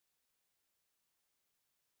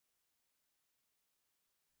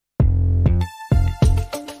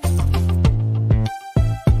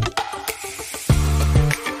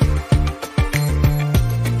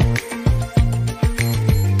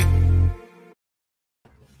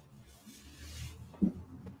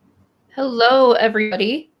Hello,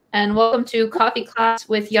 everybody, and welcome to Coffee Class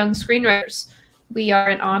with Young Screenwriters. We are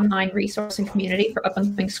an online resource and community for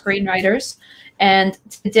up-and-coming screenwriters, and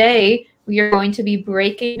today we are going to be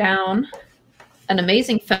breaking down an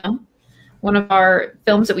amazing film, one of our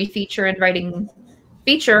films that we feature in writing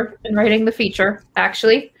the feature,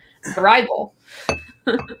 actually, Arrival.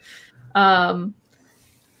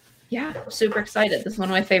 Yeah, I'm super excited. This is one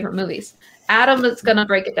of my favorite movies. Adam is going to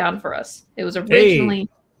break it down for us. It was originally... Hey.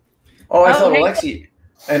 Oh, I thought Alexie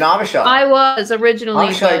and Avishai. I was originally.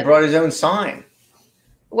 Avishai brought his own sign.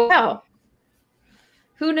 Wow.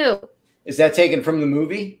 Who knew? Is that taken from the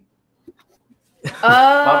movie? Yes.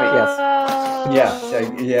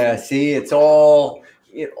 Yeah. See, it all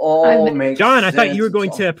makes John, sense. I thought you were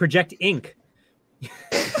going to project ink.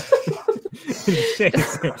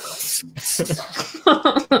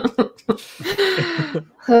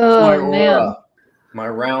 Oh, man. My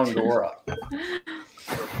round aura.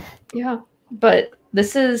 Yeah, but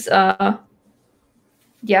this is the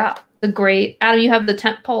great Adam. You have the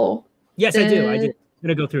tent pole. Yes, I do. I'm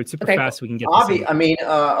gonna go through it super fast so we can get this in.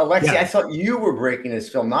 Alexie, Yeah. I thought you were breaking this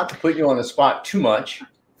film, not to put you on the spot too much.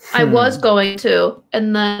 I was going to,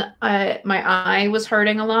 and then my eye was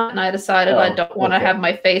hurting a lot, and I decided I don't want to have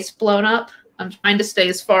my face blown up. I'm trying to stay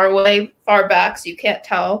as far back, so you can't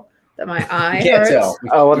tell that my eye hurts. Tell.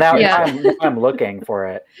 Oh, well, now I'm looking for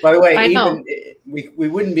it. By the way, I know. We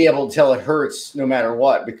wouldn't be able to tell it hurts no matter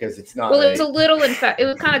what because it's not. Well, it was a little, in fact, it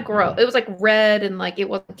was kind of gross. It was like red and like it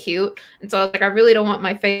wasn't cute. And so I was like, I really don't want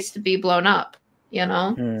my face to be blown up, you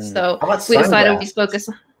know? So we decided we focus.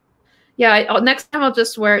 Yeah, next time I'll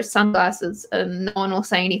just wear sunglasses and no one will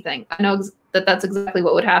say anything. I know that's exactly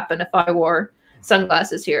what would happen if I wore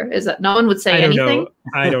sunglasses here, is that no one would say anything.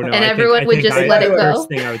 I don't know. And everyone would just let it go. The first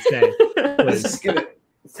thing I would say was,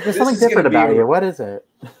 there's something different about you. What is it?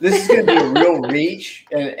 This is going to be a real reach,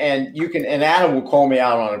 and you can. And Adam will call me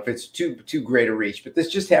out on it if it's too great a reach. But this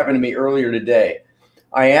just happened to me earlier today.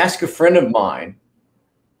 I asked a friend of mine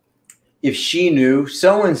if she knew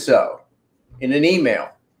so and so in an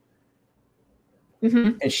email,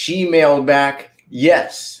 and she mailed back,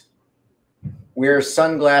 "Yes, wear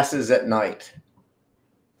sunglasses at night."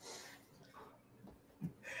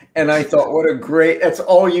 And I thought, that's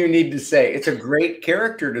all you need to say. It's a great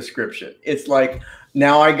character description. It's like,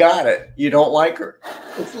 now I got it. You don't like her.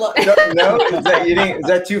 It's like, no, is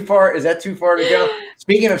that too far? Is that too far to go?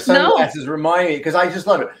 Speaking of sunglasses, remind me, because I just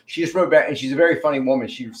love it. She just wrote back, and she's a very funny woman.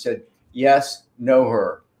 She said, yes, know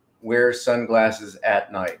her. Wears sunglasses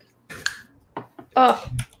at night. Oh.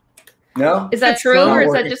 No? Is that true, or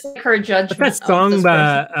is that just like her judgment? But that song,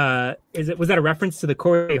 was that a reference to the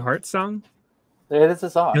Corey Hart song? It is a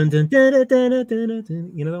song. Dun, dun, dun, dun, dun, dun, dun,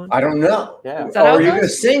 dun. You know that one? I don't know. Yeah. Oh, are you going to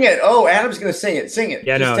sing it? Oh, Adam's going to sing it. Sing it.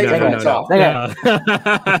 Yeah, no. Wait, I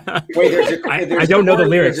don't know the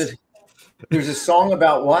lyrics. There's a song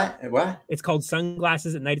about what? What? It's called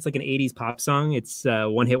Sunglasses at Night. It's like an 80s pop song. It's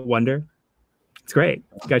one-hit wonder. It's great.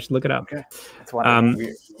 You guys should look it up. Okay. That's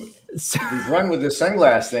wonderful. We've run with the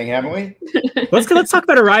sunglass thing, haven't we? Let's talk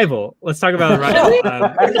about Arrival. Let's talk about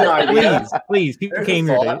Arrival. Please. People came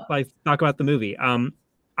here to talk about the movie. I'm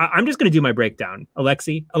just going to do my breakdown.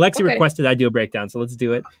 Alexie requested I do a breakdown, so let's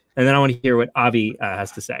do it. And then I want to hear what Avi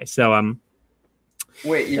has to say. So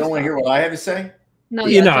wait, you don't want to hear what I have to say? No,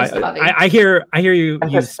 I hear you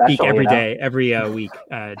speak every day, every week,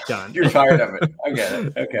 John. You're tired of it. I get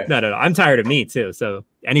it. Okay. No. I'm tired of me too. So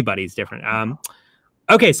anybody's different.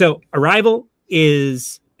 Okay, so Arrival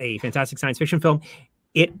is a fantastic science fiction film.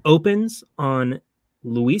 It opens on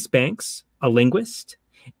Louise Banks, a linguist,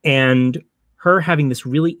 and her having this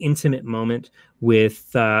really intimate moment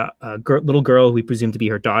with a little girl who we presume to be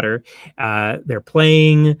her daughter. They're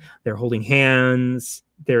playing, they're holding hands.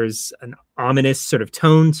 There's an ominous sort of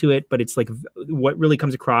tone to it, but it's like what really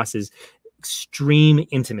comes across is extreme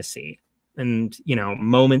intimacy and,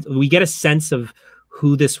 moment. We get a sense of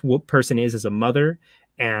who this person is as a mother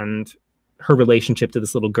and her relationship to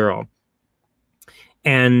this little girl.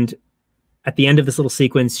 And at the end of this little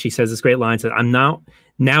sequence, she says this great line, says, I'm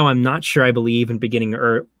not sure I believe in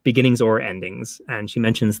beginnings or endings. And she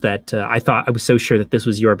mentions that I was so sure that this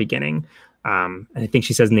was your beginning. And I think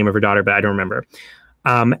she says the name of her daughter, but I don't remember.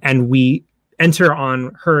 And we enter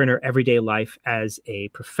on her in her everyday life as a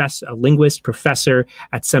linguist professor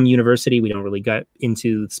at some university. We don't really get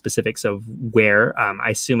into the specifics of where, I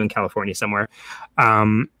assume in California somewhere.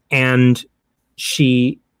 And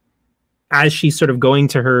as she's sort of going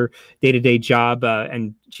to her day-to-day job,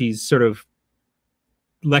 and she's sort of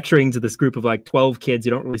lecturing to this group of like 12 kids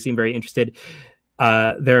who don't really seem very interested,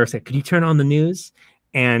 they're saying, could you turn on the news?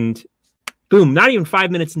 And boom, not even 5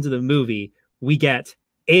 minutes into the movie, we get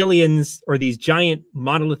aliens, or these giant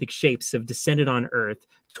monolithic shapes, have descended on Earth.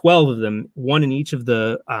 12 of them, one in each of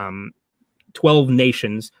the 12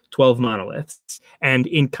 nations, 12 monoliths, and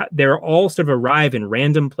they're all sort of arrive in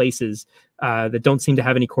random places that don't seem to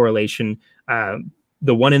have any correlation.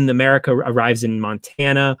 The one in America arrives in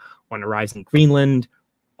Montana, one arrives in Greenland,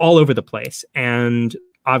 all over the place. And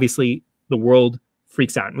obviously the world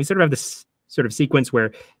freaks out. And we sort of have this sort of sequence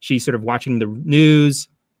where she's sort of watching the news,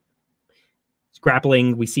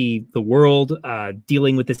 grappling. We see the world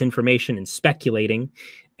dealing with this information and speculating,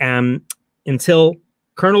 until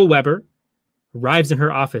Colonel Weber arrives in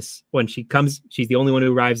her office. When she comes, she's the only one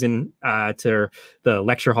who arrives in to the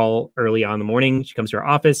lecture hall early on in the morning. She comes to her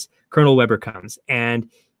office. Colonel Weber comes, and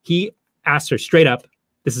he asks her straight up,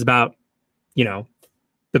 this is about, you know,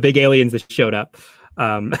 the big aliens that showed up.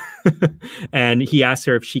 And he asks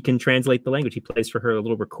her if she can translate the language. He plays for her a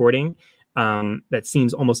little recording that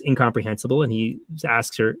seems almost incomprehensible. And he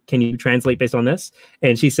asks her, can you translate based on this?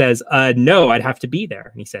 And she says, no, I'd have to be there.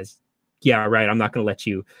 And he says, yeah, right. I'm not going to let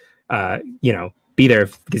you, you know, be there,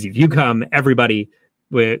 because if you come, everybody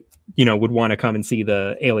would want to come and see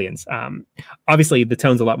the aliens. Obviously the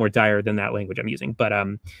tone's a lot more dire than that language I'm using, but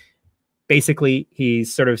basically he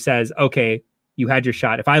sort of says, okay, you had your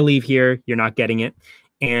shot. If I leave here, you're not getting it.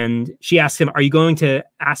 And she asks him, are you going to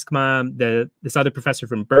ask this other professor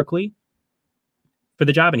from Berkeley for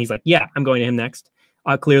the job? And he's like, yeah, I'm going to him next.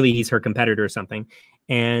 Clearly he's her competitor or something.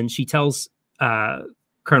 And she tells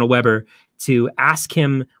Colonel Weber to ask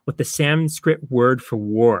him what the Sanskrit word for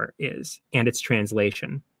war is and its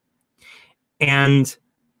translation. And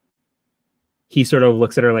he sort of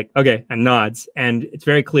looks at her like, okay, and nods. And it's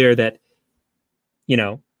very clear that, you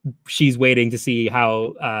know, she's waiting to see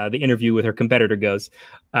how the interview with her competitor goes.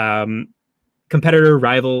 Competitor,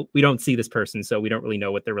 rival, we don't see this person, so we don't really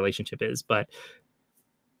know what their relationship is. But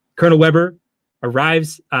Colonel Weber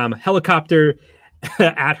arrives, helicopter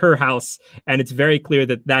at her house, and it's very clear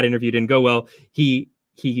that that interview didn't go well. He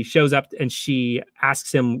shows up, and she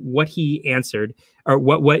asks him what he answered, or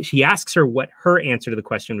what she asks her what her answer to the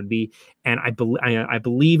question would be. And I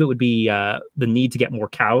believe it would be the need to get more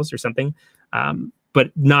cows or something.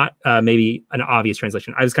 But not maybe an obvious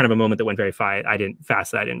translation. I was kind of a moment that went very fast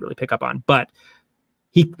that I didn't really pick up on. But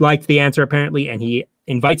he liked the answer apparently, and he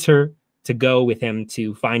invites her to go with him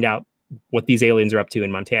to find out what these aliens are up to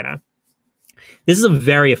in Montana. This is a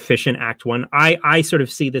very efficient Act 1. I sort of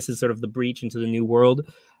see this as sort of the breach into the new world.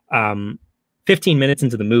 15 minutes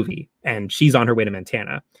into the movie, and she's on her way to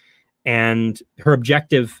Montana. And her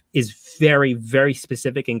objective is very, very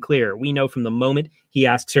specific and clear. We know from the moment he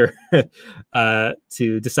asks her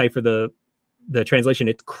to decipher the translation,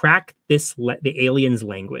 it's crack the aliens'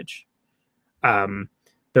 language.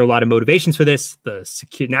 There are a lot of motivations for this: the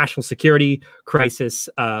national security crisis,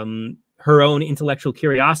 her own intellectual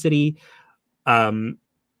curiosity. A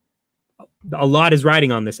lot is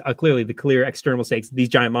riding on this. Clearly, the clear external stakes. These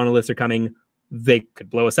giant monoliths are coming. They could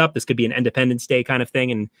blow us up. This could be an Independence Day kind of thing.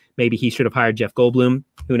 And maybe he should have hired Jeff Goldblum.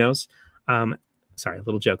 Who knows? Sorry, a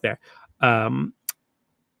little joke there. And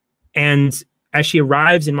as she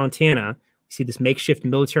arrives in Montana, we see this makeshift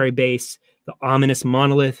military base, the ominous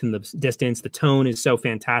monolith in the distance. The tone is so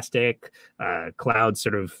fantastic. Clouds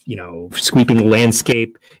sort of, you know, sweeping the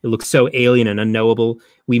landscape. It looks so alien and unknowable.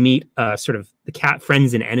 We meet sort of the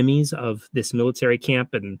friends and enemies of this military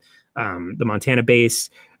camp and the Montana base.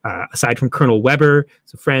 Aside from Colonel Weber,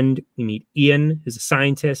 as a friend, we meet Ian, who's a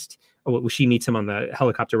scientist. Well, she meets him on the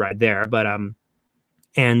helicopter ride there, but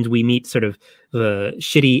and we meet sort of the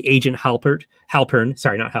shitty Agent Halpern.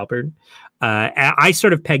 Sorry, not Halpern. I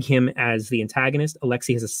sort of peg him as the antagonist.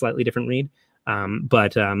 Alexie has a slightly different read,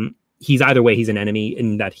 but he's either way. He's an enemy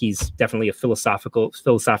in that he's definitely a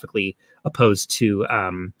philosophically opposed to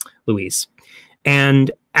Louise. And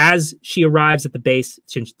as she arrives at the base,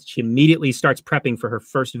 she immediately starts prepping for her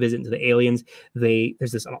first visit into the aliens.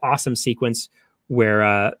 There's this awesome sequence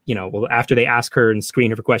where, you know, well, after they ask her and screen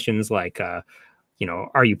her for questions like, you know,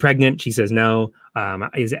 are you pregnant? She says no.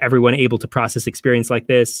 Is everyone able to process experience like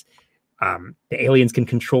this? The aliens can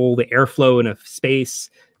control the airflow in a space.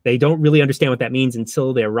 They don't really understand what that means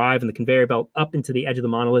until they arrive in the conveyor belt up into the edge of the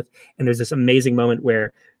monolith. And there's this amazing moment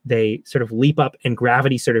where they sort of leap up and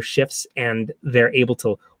gravity sort of shifts and they're able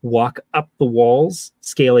to walk up the walls,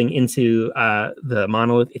 scaling into the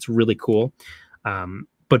monolith. It's really cool.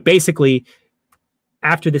 But basically,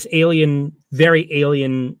 after this very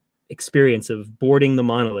alien experience of boarding the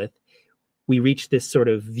monolith, we reach this sort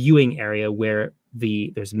of viewing area where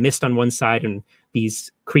there's mist on one side and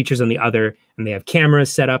these creatures on the other, and they have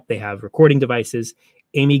cameras set up, they have recording devices.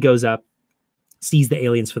 Amy goes up, sees the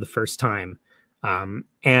aliens for the first time.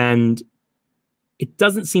 And it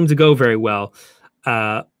doesn't seem to go very well.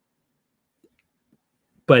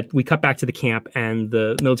 But we cut back to the camp, and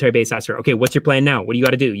the military base asks her, okay, what's your plan now? What do you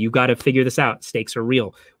got to do? You got to figure this out. Stakes are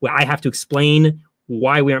real. Well, I have to explain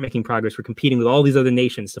why we aren't making progress. We're competing with all these other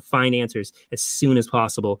nations to find answers as soon as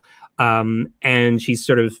possible. And she's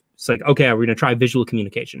sort of, it's like, okay, we're going to try visual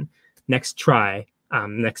communication. Next try,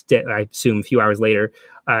 next day, I assume a few hours later,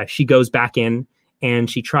 she goes back in and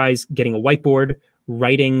she tries getting a whiteboard,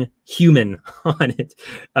 writing human on it,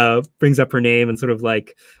 brings up her name and sort of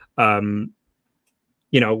like,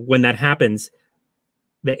 you know, when that happens,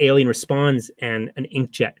 the alien responds and an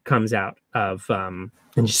inkjet comes out of,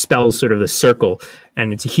 and spells sort of the circle,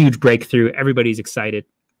 and it's a huge breakthrough. Everybody's excited.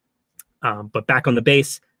 But back on the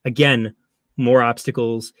base, again, more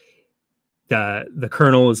obstacles. The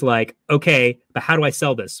colonel is like, okay, but how do I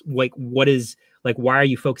sell this? Like, what is, like, why are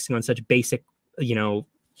you focusing on such basic, you know,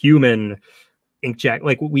 human inkjet?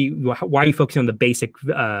 Like, why are you focusing on the basic,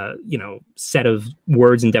 you know, set of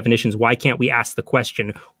words and definitions? Why can't we ask the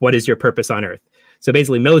question, what is your purpose on Earth? So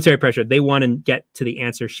basically, military pressure, they want to get to the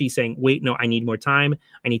answer. She's saying, wait, no, I need more time.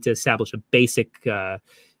 I need to establish a basic,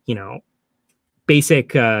 you know,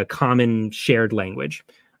 basic common shared language.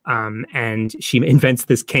 And she invents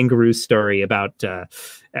this kangaroo story about,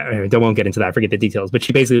 I won't get into that, I forget the details, but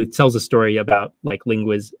she basically tells a story about like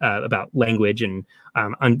about language and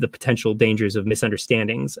the potential dangers of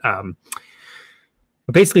misunderstandings. But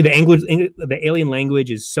basically the alien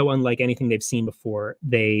language is so unlike anything they've seen before.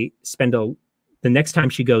 They spend the next time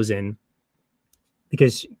she goes in,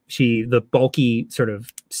 because the bulky sort of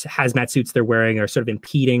hazmat suits they're wearing are sort of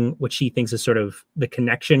impeding what she thinks is sort of the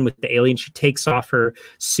connection with the alien. She takes off her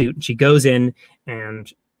suit and she goes in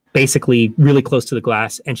and basically really close to the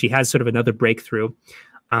glass, and she has sort of another breakthrough.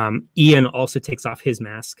 Ian also takes off his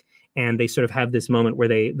mask, and they sort of have this moment where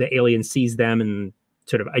the alien sees them and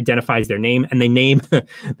sort of identifies their name, and they name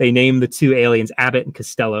the two aliens Abbott and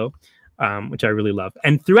Costello. Which I really love.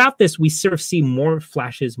 And throughout this, we sort of see more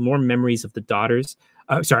flashes, more memories of her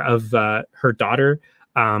daughter.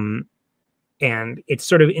 And it's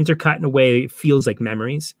sort of intercut in a way it feels like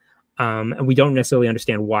memories. And we don't necessarily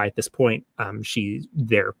understand why at this point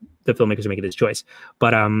the filmmakers are making this choice.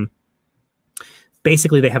 But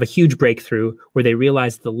basically, they have a huge breakthrough where they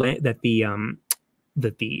realize that the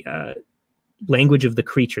language of the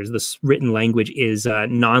creatures, this written language, is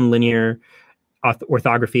nonlinear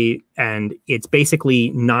orthography, and it's basically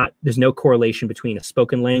not, there's no correlation between a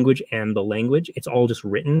spoken language and the language. It's all just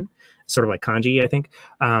written, sort of like kanji, I think.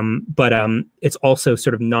 But it's also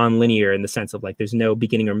sort of non-linear in the sense of like there's no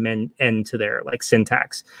beginning or end to their like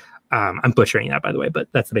syntax. I'm butchering that, by the way, but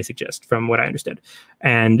that's the basic gist from what I understood.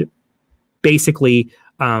 And basically,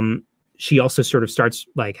 she also sort of starts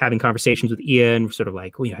like having conversations with Ian, sort of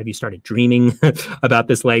like, well, you know, have you started dreaming about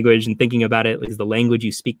this language and thinking about it? Because the language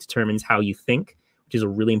you speak determines how you think, which is a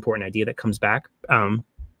really important idea that comes back. And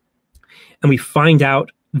we find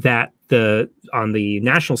out that on the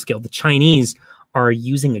national scale, the Chinese are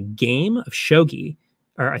using a game of shogi,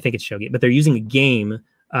 or I think it's shogi, but they're using a game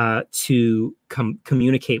to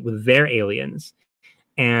communicate with their aliens.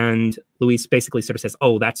 And Luis basically sort of says,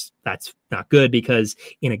 oh, that's not good, because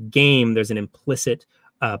in a game, there's an implicit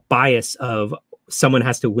bias of someone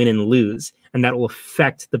has to win and lose. And that will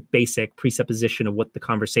affect the basic presupposition of what the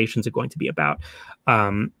conversations are going to be about.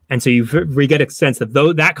 And so we get a sense that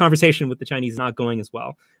though that conversation with the Chinese is not going as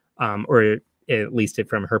well, or at least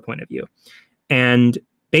from her point of view. And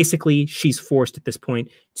basically, she's forced at this point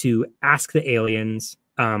to ask the aliens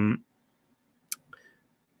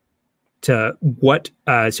to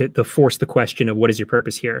force the question of what is your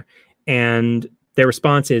purpose here. And their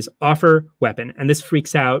response is offer weapon. And this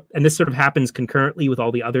freaks out, and this sort of happens concurrently with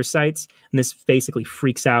all the other sites. And this basically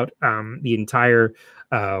freaks out the entire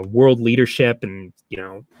world leadership. And, you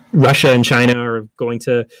know, Russia and China are going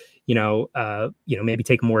to, maybe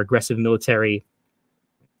take a more aggressive military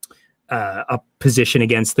position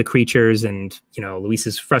against the creatures. And, you know, Luis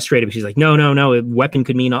is frustrated, but she's like, no, a weapon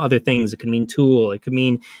could mean other things. It could mean tool. It could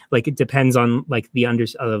mean, like, it depends on like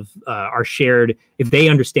our shared, if they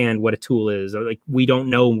understand what a tool is, or like, we don't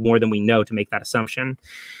know more than we know to make that assumption.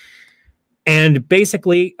 And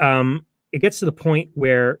basically it gets to the point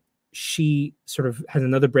where she sort of has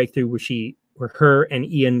another breakthrough where her and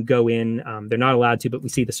Ian go in. They're not allowed to, but we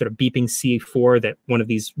see the sort of beeping C4 that one of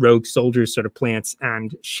these rogue soldiers sort of plants,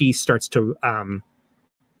 and she starts to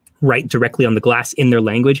write directly on the glass in their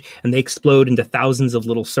language, and they explode into thousands of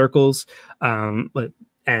little circles. And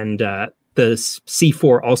the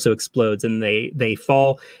C4 also explodes, and they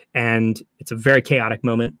fall, and it's a very chaotic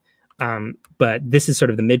moment. But this is sort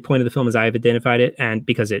of the midpoint of the film as I have identified it, and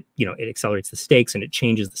because it, you know, it accelerates the stakes and it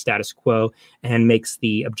changes the status quo and makes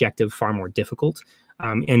the objective far more difficult,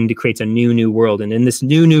 and it creates a new world. And in this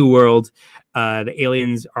new world, the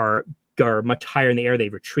aliens are much higher in the air.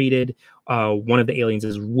 They've retreated. One of the aliens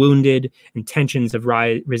is wounded, and tensions have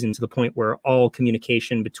risen to the point where all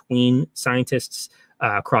communication between scientists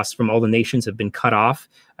across from all the nations have been cut off.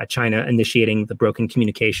 China initiating the broken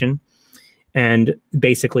communication. And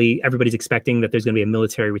basically, everybody's expecting that there's going to be a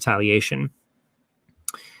military retaliation.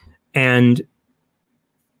 And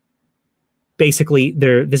basically,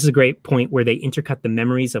 this is a great point where they intercut the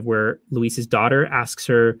memories of where Luis's daughter asks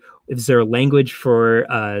her, is there a language for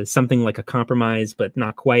something like a compromise, but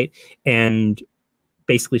not quite? And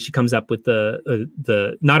basically, she comes up with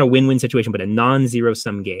the not a win-win situation, but a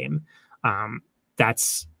non-zero-sum game.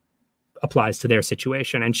 That's applies to their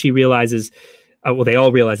situation. And she realizes, well, they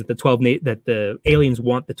all realize that the aliens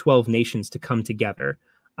want the 12 nations to come together.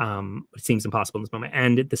 It seems impossible in this moment.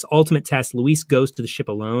 And at this ultimate test, Luis goes to the ship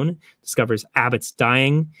alone, discovers Abbott's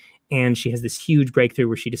dying, and she has this huge breakthrough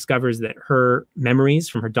where she discovers that her memories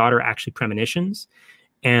from her daughter are actually premonitions,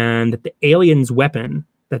 and that the aliens' weapon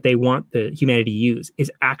that they want the humanity to use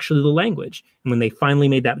is actually the language. And when they finally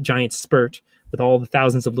made that giant spurt with all the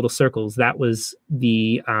thousands of little circles, that was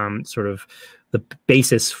the sort of the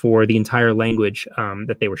basis for the entire language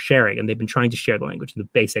that they were sharing. And they've been trying to share the language. The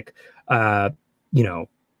basic, you know,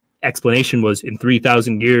 explanation was, in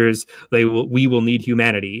 3,000 years, we will need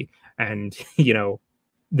humanity. And, you know,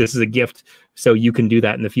 this is a gift, so you can do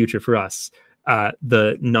that in the future for us.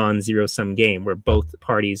 The non-zero sum game where both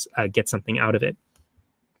parties get something out of it.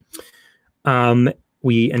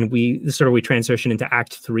 We transition into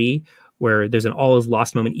Act 3, where there's an all is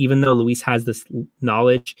lost moment. Even though Luis has this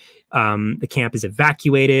knowledge, the camp is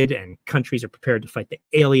evacuated and countries are prepared to fight the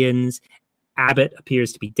aliens. Abbott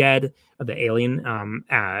appears to be dead, the alien.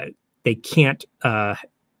 They can't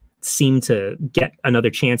seem to get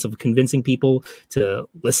another chance of convincing people to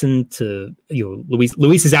listen to, you know, Luis.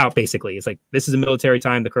 Luis is out, basically. It's like, this is a military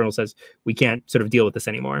time. The colonel says, we can't sort of deal with this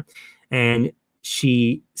anymore. And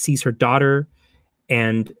she sees her daughter,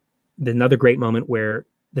 and another great moment where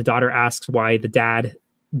the daughter asks why the dad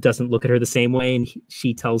doesn't look at her the same way. And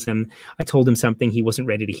she tells him, I told him something he wasn't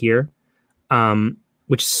ready to hear,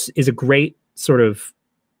 which is a great sort of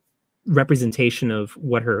representation of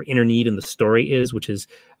what her inner need in the story is, which is,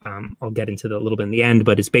 I'll get into that a little bit in the end,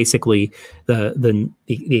 but it's basically the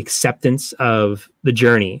acceptance of the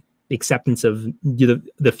journey, the acceptance of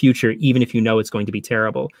the future, even if you know it's going to be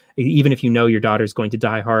terrible, even if you know your daughter's going to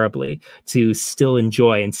die horribly, to still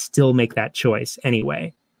enjoy and still make that choice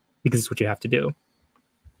anyway, because it's what you have to do.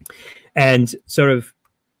 And sort of,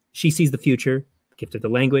 she sees the future, gifted the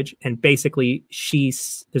language, and basically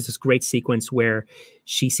there's this great sequence where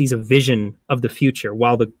she sees a vision of the future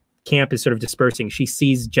while the camp is sort of dispersing. She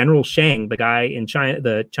sees General Shang, the guy in China,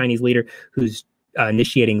 the Chinese leader who's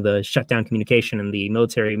initiating the shutdown communication and the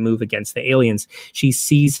military move against the aliens. She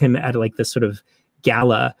sees him at like this sort of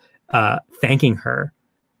gala, thanking her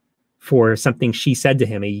for something she said to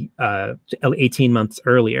him 18 months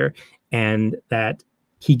earlier, and that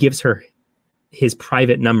he gives her his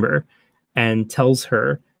private number and tells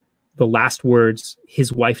her the last words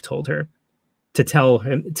his wife told her to tell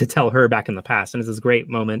her back in the past. And it's this great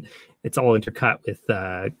moment. It's all intercut with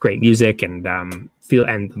great music and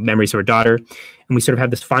memories of her daughter. And we sort of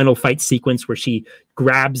have this final fight sequence where she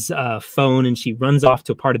grabs a phone and she runs off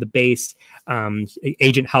to a part of the base.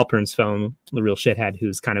 Agent Halpern's phone, the real shithead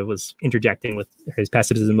who's kind of was interjecting with his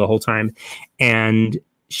pessimism the whole time. And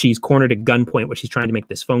she's cornered at gunpoint where she's trying to make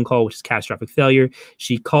this phone call, which is catastrophic failure.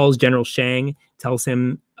 She calls General Shang, tells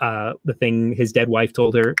him the thing his dead wife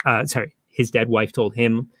told her. His dead wife told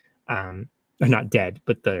him, or not dead,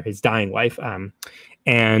 but his dying wife.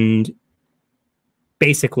 And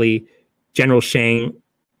basically, General Shang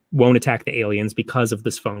won't attack the aliens because of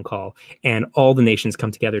this phone call, and all the nations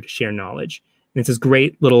come together to share knowledge. And it's this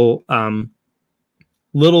great little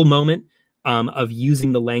moment of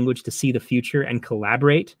using the language to see the future and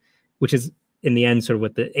collaborate, which is in the end sort of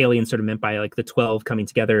what the aliens sort of meant by like the 12 coming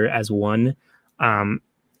together as one.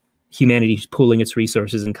 Humanity's pooling its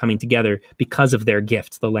resources and coming together because of their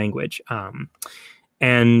gift, the language.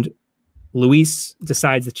 And Luis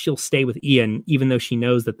decides that she'll stay with Ian, even though she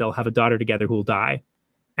knows that they'll have a daughter together who will die,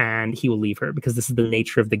 and he will leave her because this is the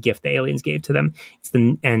nature of the gift the aliens gave to them.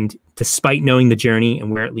 And despite knowing the journey and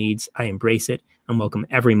where it leads, I embrace it and welcome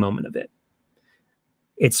every moment of it.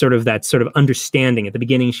 It's sort of that sort of understanding. At the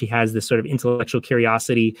beginning, she has this sort of intellectual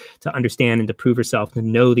curiosity to understand and to prove herself, to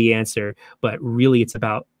know the answer, but really it's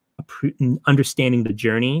about understanding the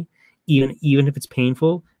journey, even if it's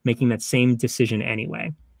painful, making that same decision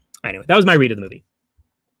anyway. Anyway, that was my read of the movie.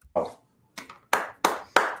 Oh.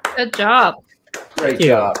 Good job. Great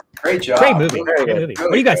job. Great job. Great movie. Great movie.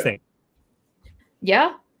 What do you guys think?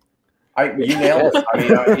 Yeah. You nailed it. I mean,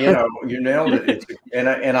 you nailed it.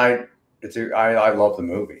 I love the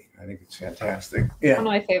movie. I think it's fantastic. Yeah. One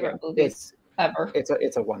of my favorite movies ever.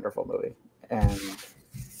 It's a wonderful movie, and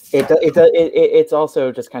it's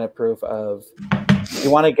also just kind of proof of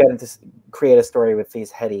you want to create a story with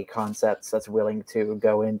these heady concepts that's willing to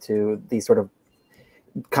go into these sort of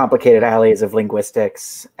complicated alleys of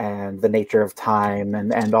linguistics and the nature of time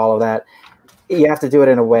and all of that. You have to do it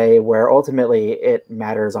in a way where ultimately it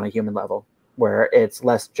matters on a human level, where it's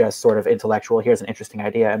less just sort of intellectual, here's an interesting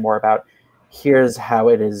idea, and more about here's how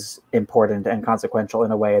it is important and consequential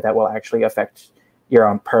in a way that will actually affect your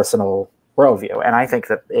own personal worldview. And I think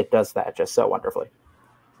that it does that just so wonderfully.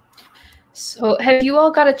 So have you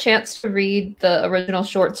all got a chance to read the original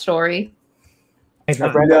short story? I'm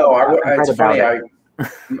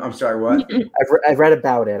sorry, what? I've read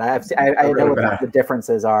about it. I know what the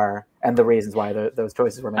differences are and the reasons why those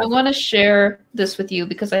choices were made. I want to share this with you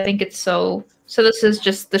because I think it's so this is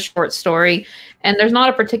just the short story, and there's not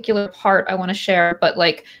a particular part I want to share, but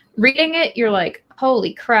like reading it, you're like,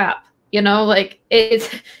 holy crap, like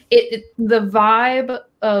the vibe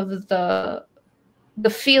of the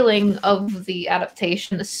feeling of the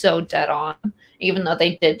adaptation is so dead on, even though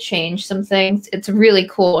they did change some things. It's really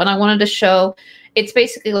cool, and I wanted to show. It's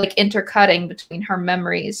basically like intercutting between her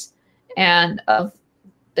memories and of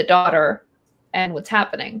the daughter and what's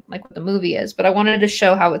happening, like what the movie is. But I wanted to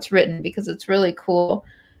show how it's written because it's really cool.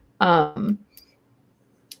 It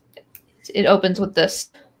opens with this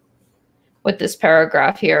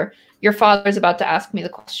paragraph here. Your father is about to ask me the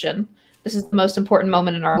question. This is the most important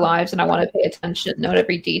moment in our lives, and I want to pay attention, note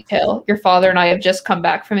every detail. Your father and I have just come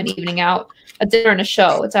back from an evening out, a dinner and a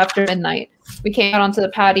show. It's after midnight. We came out onto the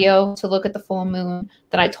patio to look at the full moon.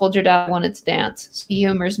 Then I told your dad I wanted to dance. So he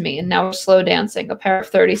humors me, and now we're slow dancing, a pair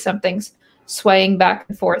of 30-somethings swaying back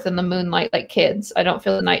and forth in the moonlight like kids. I don't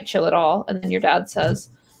feel the night chill at all. And then your dad says,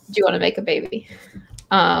 do you want to make a baby?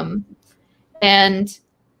 And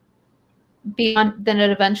beyond, then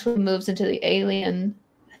it eventually moves into the alien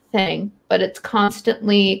thing, but it's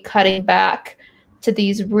constantly cutting back to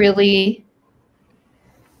these really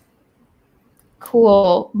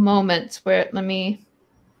cool moments where and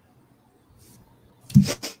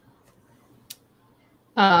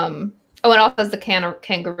it also has the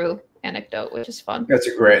kangaroo anecdote, which is fun. That's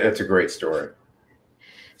a great story.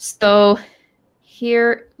 So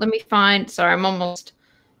here, let me find, sorry, I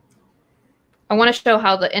want to show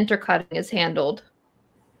how the intercutting is handled.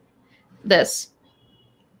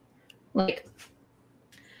 Like,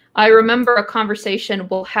 I remember a conversation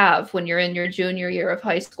we'll have when you're in your junior year of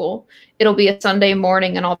high school. It'll be a Sunday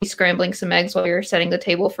morning and I'll be scrambling some eggs while you're setting the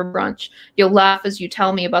table for brunch. You'll laugh as you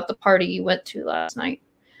tell me about the party you went to last night.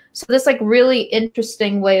 So this like really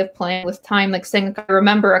interesting way of playing with time, like saying, I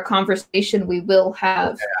remember a conversation we will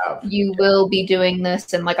have. You will be doing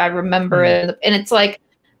this. And like, I remember it. And it's like,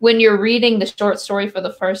 when you're reading the short story for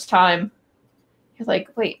the first time, you're like,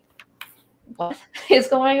 wait, what is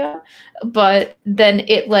going on? But then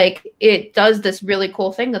it does this really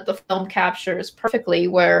cool thing that the film captures perfectly,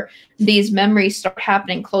 where these memories start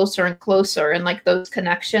happening closer and closer, and like those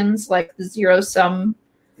connections, like the zero-sum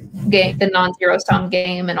game, the non-zero sum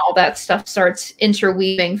game, and all that stuff starts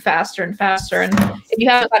interweaving faster and faster. And if you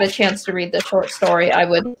haven't got a chance to read the short story, I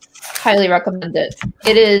would highly recommend it.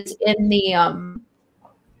 It is in the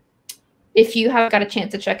if you haven't got a chance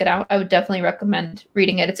to check it out, I would definitely recommend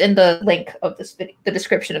reading it. It's in the link of this video, the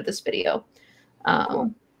description of this video,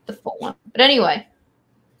 the full one. But anyway,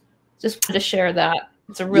 just wanted to share that.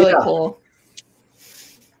 It's a really cool.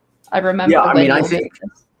 I remember. Yeah, I mean, I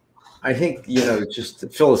think just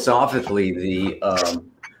philosophically, the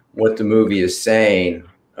what the movie is saying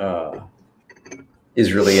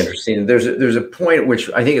is really interesting. There's a point at which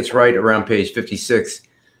I think it's right around page 56.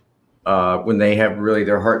 When they have really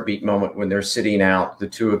their heartbeat moment, when they're sitting out, the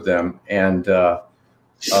two of them, and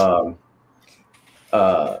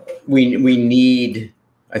we need,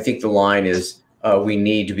 I think the line is, we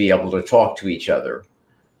need to be able to talk to each other,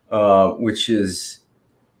 which is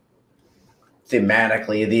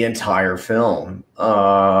thematically the entire film.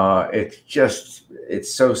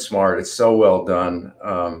 It's so smart. It's so well done.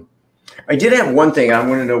 I did have one thing. I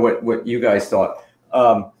want to know what you guys thought.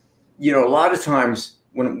 A lot of times,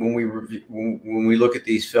 when we look at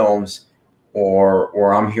these films,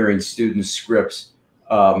 or I'm hearing student scripts,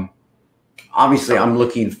 obviously I'm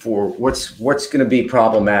looking for what's going to be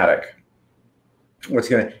problematic,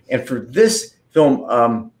 and for this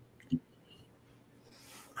film,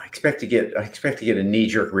 expect to get a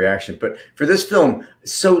knee-jerk reaction, but for this film,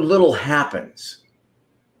 so little happens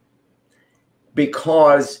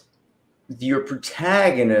because your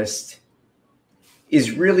protagonist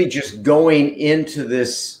is really just going into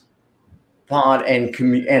this pod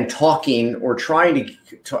and talking or trying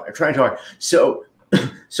to talk. So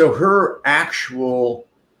her actual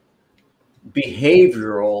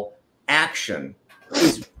behavioral action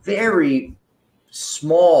is very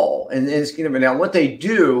small, and it's going to be, now what they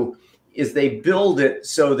do is they build it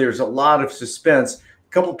so there's a lot of suspense. A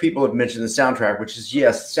couple people have mentioned the soundtrack, which is,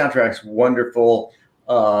 yes, the soundtrack's wonderful.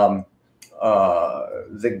 The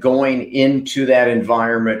going into that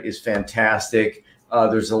environment is fantastic.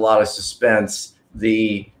 There's a lot of suspense.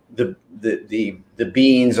 The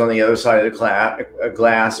beings on the other side of the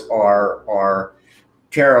glass are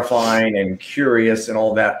terrifying and curious and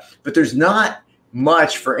all that, but there's not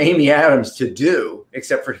much for Amy Adams to do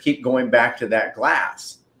except for keep going back to that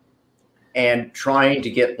glass and trying to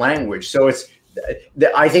get language. So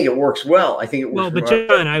I think it works well. I think it works well. But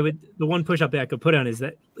John, the one push up that I could put on is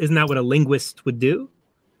that isn't that what a linguist would do?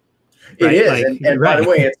 Right? It is, like, and right. By the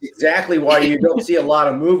way, it's exactly why you don't see a lot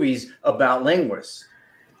of movies about linguists.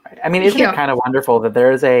 I mean, isn't it kind of wonderful that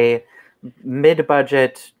there's a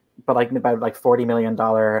mid-budget, but about $40 million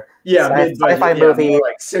sci-fi movie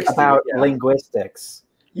like 60, about linguistics?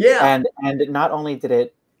 Yeah, and not only did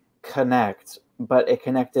it connect, but it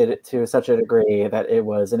connected to such a degree that it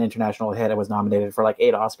was an international hit. It was nominated for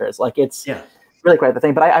 8 Oscars. It's really quite the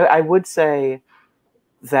thing. But I would say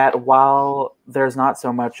that while there's not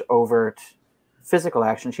so much overt physical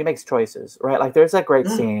action, she makes choices, right? There's that great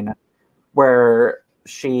scene where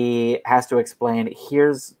she has to explain,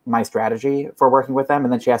 here's my strategy for working with them.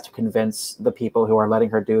 And then she has to convince the people who are letting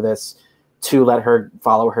her do this to let her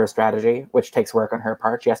follow her strategy, which takes work on her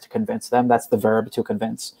part. She has to convince them. That's the verb, to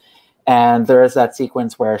convince. And there is that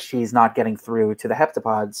sequence where she's not getting through to the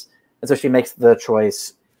heptapods. And so she makes the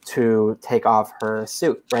choice to take off her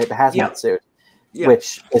suit, right? The hazmat suit,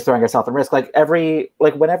 which is throwing herself at risk.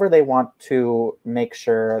 Whenever they want to make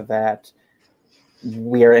sure that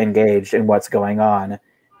we're engaged in what's going on,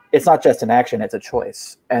 it's not just an action, it's a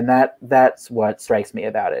choice. And that's what strikes me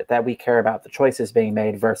about it, that we care about the choices being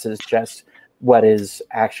made versus just what is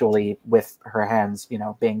actually with her hands,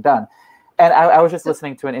 being done. And I was just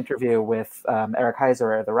listening to an interview with Eric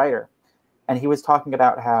Heisserer, the writer, and he was talking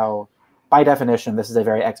about how, by definition, this is a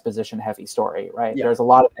very exposition-heavy story, right? Yeah. There's a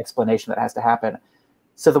lot of explanation that has to happen.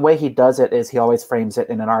 So the way he does it is he always frames it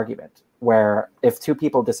in an argument, where if two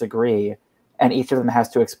people disagree and each of them has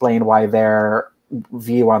to explain why their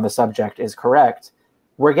view on the subject is correct,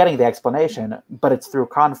 we're getting the explanation, but it's through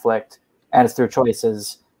conflict and it's through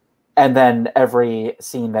choices. And then every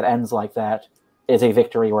scene that ends like that is a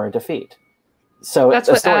victory or a defeat. So that's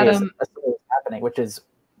a what story is happening, which is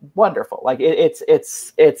wonderful.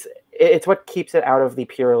 It's what keeps it out of the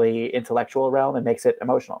purely intellectual realm and makes it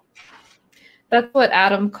emotional. That's what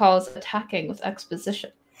Adam calls attacking with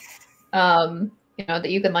exposition. That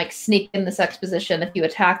you can sneak in this exposition if you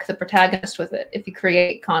attack the protagonist with it, if you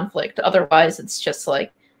create conflict. Otherwise, it's just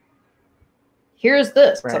here's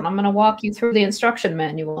this, right, and I'm going to walk you through the instruction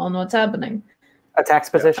manual on what's happening. Attack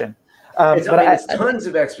exposition. It's tons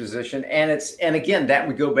of exposition, and again, that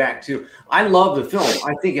would go back to, I love the film.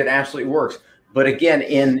 I think it absolutely works. But again,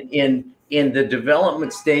 in the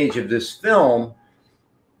development stage of this film,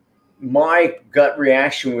 my gut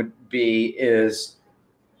reaction would be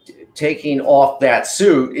taking off that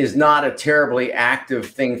suit is not a terribly active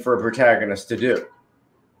thing for a protagonist to do.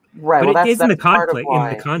 Right. But it is in the conflict,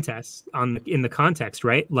 in the context,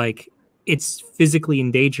 right? It's physically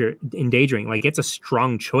endangering. It's a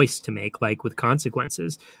strong choice to make, with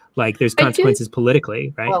consequences. There's consequences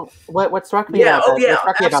politically, right? Well, what struck me about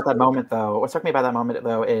that moment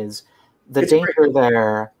though is the danger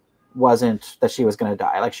there wasn't that she was going to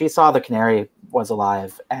die. She saw the canary was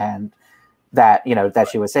alive and that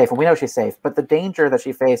she was safe, and we know she's safe. But the danger that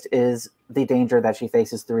she faced is the danger that she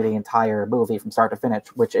faces through the entire movie from start to finish,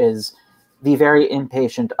 which is the very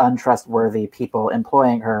impatient, untrustworthy people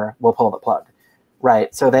employing her will pull the plug,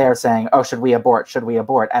 right? So they are saying, "Oh, should we abort? Should we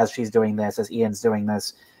abort?" As she's doing this, as Ian's doing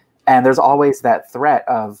this, and there's always that threat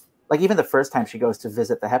of, even the first time she goes to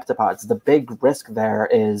visit the heptapods, the big risk there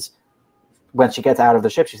is when she gets out of the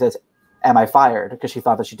ship, she says, "Am I fired?" Because she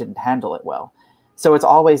thought that she didn't handle it well. So it's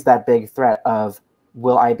always that big threat of,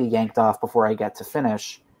 will I be yanked off before I get to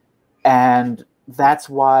finish? And that's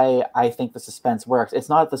why I think the suspense works. It's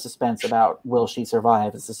not the suspense about will she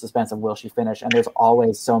survive, it's the suspense of will she finish. And there's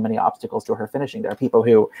always so many obstacles to her finishing. There are people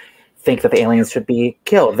who think that the aliens should be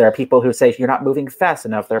killed. There are people who say you're not moving fast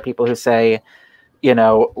enough. There are people who say,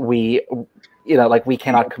 you know, like we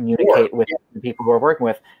cannot communicate with the people we're working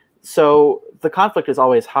with. So the conflict is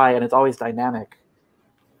always high and it's always dynamic.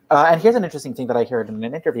 And here's an interesting thing that I heard in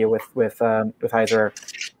an interview with Heisserer.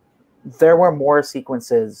 There were more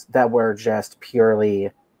sequences that were just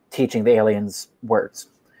purely teaching the aliens words.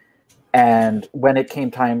 And when it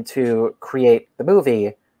came time to create the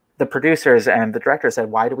movie, the producers and the director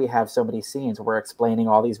said, why do we have so many scenes where we're explaining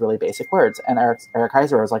all these really basic words? And Eric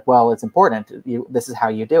Heisserer was like, well, it's important. This is how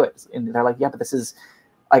you do it. And they're like, yeah, but this is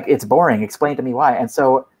like, it's boring. Explain to me why. And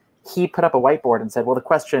so he put up a whiteboard and said, well, the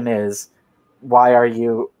question is, why are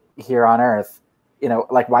you here on Earth? You know,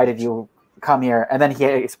 like, why did you come here? And then he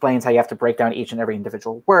explains how you have to break down each and every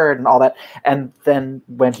individual word and all that. And then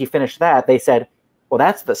when he finished that, they said, well,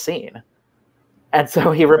 that's the scene. And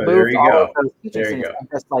so he removed all of those teaching scenes and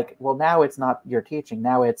just like, well, now it's not your teaching.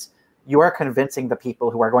 Now it's, you are convincing the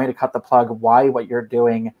people who are going to cut the plug why what you're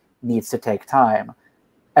doing needs to take time.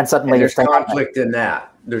 And suddenly there's conflict in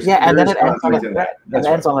that. And then it ends on a threat. It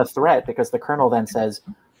ends on a threat because the colonel then says,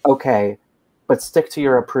 okay, but stick to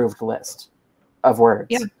your approved list of words.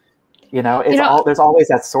 Yeah. You know, there's always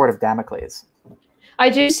that sword of Damocles. I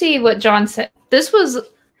do see what John said. This was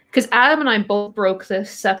because Adam and I both broke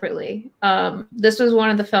this separately. This was one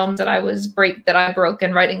of the films that I broke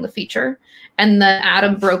in writing the feature, and then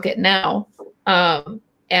Adam broke it now. And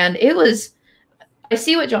it was, I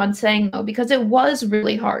see what John's saying though, because it was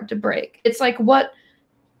really hard to break. It's like, what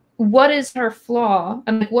is her flaw,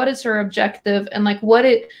 and like, what is her objective, and like, what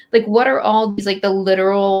are all these like the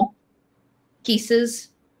literal pieces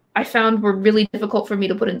I found were really difficult for me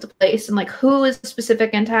to put into place, and like, who is the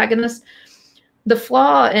specific antagonist? The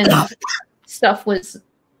flaw and stuff was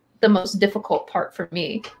the most difficult part for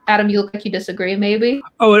me. Adam, you look like you disagree, maybe?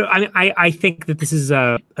 Oh, I think that this is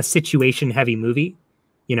a situation-heavy movie,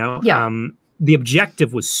 you know? Yeah. The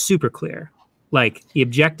objective was super clear. Like, the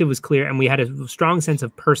objective was clear, and we had a strong sense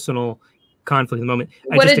of personal conflict in the moment.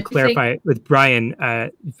 Just to clarify with Brian,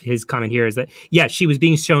 his comment here is that, yeah, she was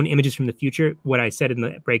being shown images from the future. What I said in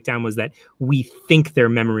the breakdown was that we think they're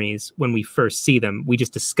memories when we first see them. We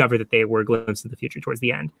just discover that they were glimpses of the future towards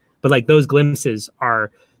the end. But like, those glimpses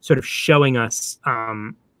are sort of showing us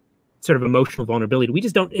sort of emotional vulnerability. We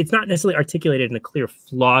just don't, it's not necessarily articulated in a clear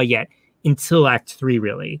flaw yet until Act 3,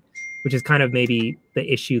 really, which is kind of maybe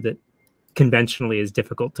the issue that conventionally is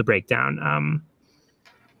difficult to break down.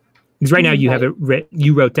 Because right now you have it.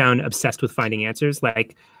 You wrote down obsessed with finding answers.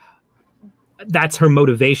 Like, that's her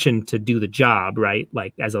motivation to do the job, right?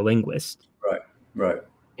 Like, as a linguist. Right.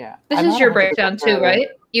 Yeah. This is your breakdown too, right?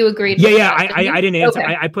 You agreed. Yeah. I didn't answer.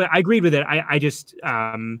 Okay. I agreed with it. I just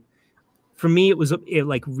for me it was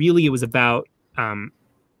about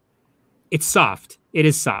it's soft. It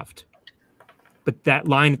is soft. But that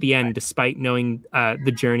line at the end, despite knowing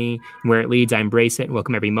the journey and where it leads, I embrace it and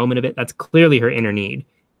welcome every moment of it. That's clearly her inner need.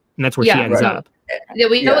 And that's where she ends up. Yeah,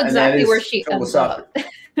 we know exactly where she ends up.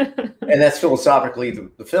 And that's philosophically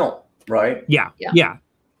the film, right? Yeah.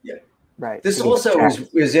 Right. This also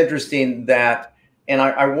is interesting that, and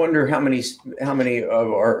I wonder how many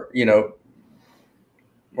of our,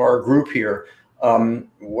 our group here,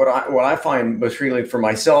 what I find most frequently for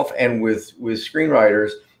myself and with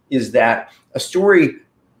screenwriters is that a story,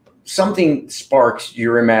 something sparks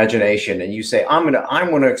your imagination, and you say, I'm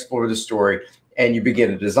gonna explore the story. And you begin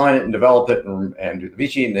to design it and develop it and do the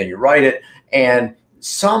VC, and then you write it. And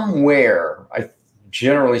somewhere,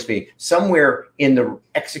 generally speaking, somewhere in the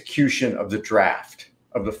execution of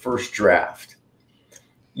the first draft,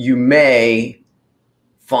 you may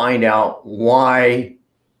find out why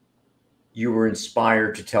you were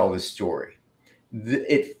inspired to tell this story.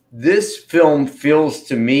 This film feels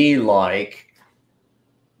to me like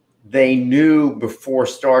they knew before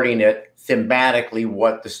starting it thematically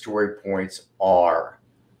what the story points are.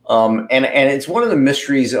 And it's one of the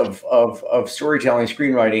mysteries of storytelling,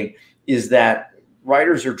 screenwriting, is that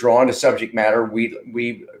writers are drawn to subject matter.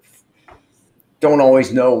 We don't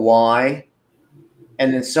always know why.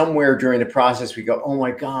 And then somewhere during the process, we go, oh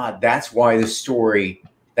my God, that's why this story,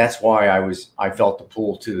 that's why I felt the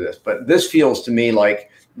pull to this. But this feels to me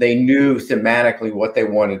like they knew thematically what they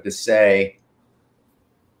wanted to say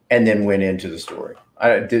and then went into the story.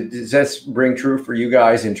 Does that ring true for you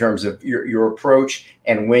guys in terms of your approach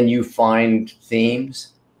and when you find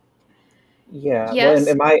themes? Yeah. Yes.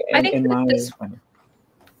 Well, I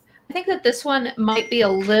think that this one might be a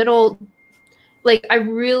little, like, I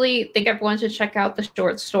really think everyone should check out the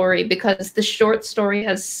short story, because the short story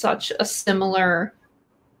has such a similar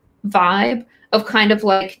vibe of kind of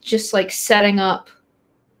like just like setting up,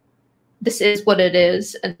 this is what it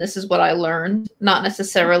is and this is what I learned, not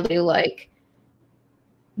necessarily like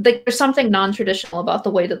like there's something non-traditional about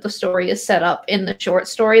the way that the story is set up in the short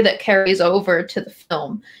story that carries over to the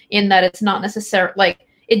film, in that it's not necessarily like,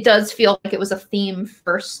 it does feel like it was a theme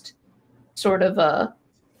first sort of a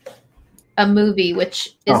movie,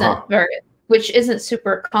 which isn't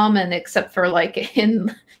super common, except for like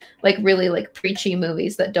in like really like preachy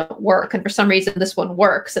movies that don't work. And for some reason this one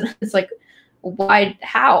works, and it's like, why,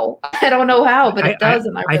 how? I don't know how, but it does,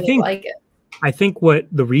 and I really like it. I think what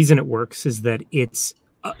the reason it works is that it's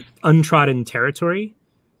untrodden territory.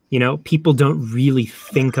 You know, people don't really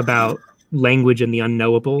think about language and the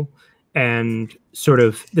unknowable, and this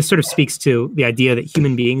sort of speaks to the idea that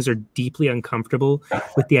human beings are deeply uncomfortable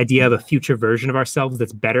with the idea of a future version of ourselves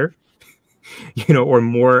that's better, you know, or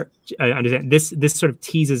more. Understand this sort of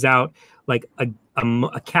teases out like a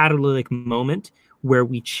catalytic moment where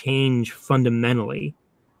we change fundamentally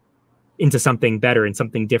into something better and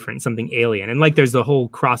something different, something alien. And like there's the whole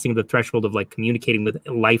crossing of the threshold of like communicating with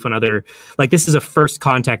life on other, like this is a first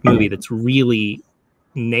contact movie that's really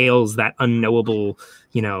nails that unknowable,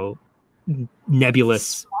 you know,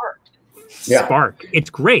 nebulous spark.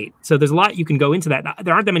 It's great. So there's a lot you can go into that.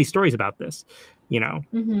 There aren't that many stories about this, you know.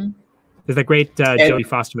 There's that great Jodie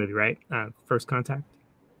Foster movie, right? First Contact.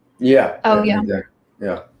 Yeah. Oh yeah.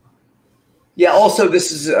 Yeah. Yeah. Also,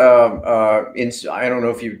 this is I don't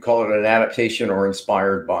know if you'd call it an adaptation or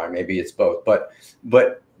inspired by. Maybe it's both. But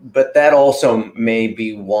that also may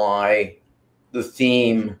be why the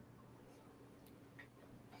theme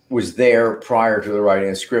was there prior to the writing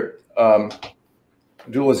of the script.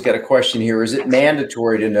 Dula's got a question here. Is it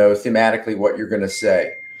mandatory to know thematically what you're going to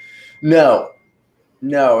say? No.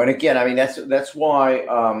 And again, I mean that's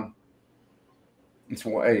why. It's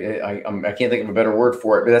I can't think of a better word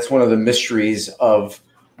for it, but that's one of the mysteries of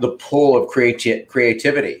the pull of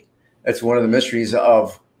creativity. That's one of the mysteries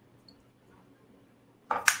of,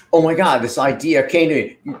 oh my God, this idea came to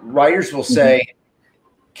me. Writers will say,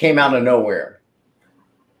 came out of nowhere.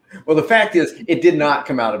 Well, the fact is, it did not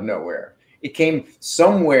come out of nowhere. It came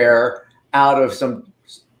somewhere out of some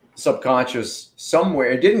subconscious somewhere.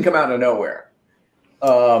 It didn't come out of nowhere.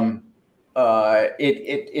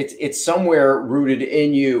 It's somewhere rooted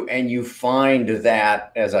in you, and you find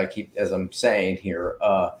that, as I'm saying here,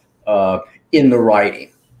 in the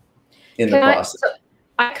writing, in the process.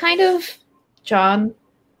 I kind of, John,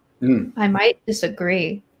 I might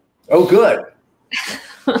disagree. Oh, good.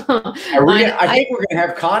 I think we're going to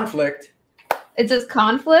have conflict. Is this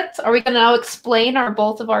conflict? Are we going to now explain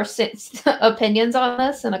both of our opinions on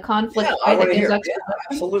this in a conflict? Yeah, I want to hear. Yeah,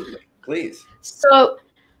 absolutely, please. So,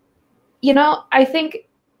 you know, I think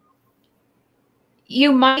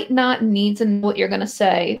you might not need to know what you're going to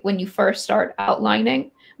say when you first start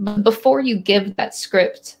outlining, but before you give that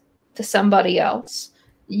script to somebody else,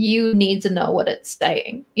 you need to know what it's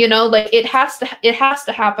saying. You know, like it has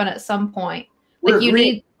to happen at some point. Like you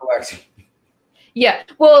need. Alexie. Yeah.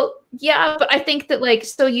 Well, yeah, but I think that like,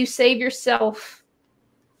 so you save yourself.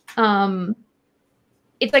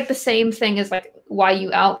 It's like the same thing as like why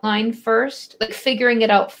you outline first. Like figuring it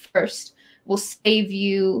out first will save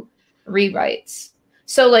you rewrites.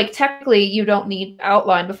 So like technically you don't need to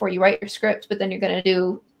outline before you write your script, but then you're going to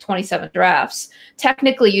do 27 drafts.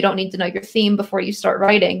 Technically you don't need to know your theme before you start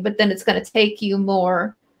writing, but then it's going to take you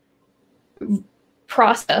more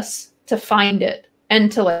process to find it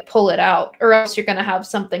and to like pull it out, or else you're going to have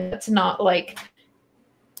something that's not like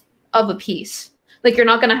of a piece. Like you're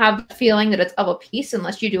not going to have the feeling that it's of a piece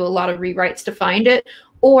unless you do a lot of rewrites to find it,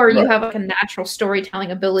 or you have like a natural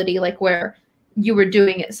storytelling ability, like where you were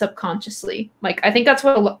doing it subconsciously. Like I think that's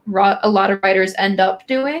what a lot of writers end up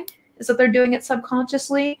doing, is that they're doing it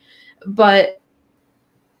subconsciously. But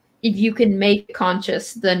if you can make it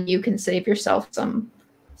conscious, then you can save yourself some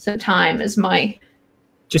time. Is my.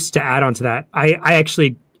 Just to add on to that, I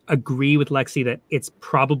actually agree with Lexie that it's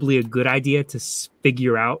probably a good idea to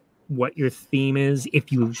figure out what your theme is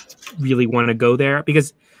if you really want to go there.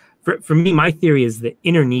 Because for me, my theory is the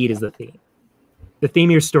inner need is the theme. The theme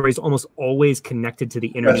of your story is almost always connected to the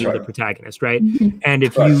inner need of the protagonist, right? And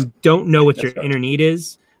if you don't know what your inner need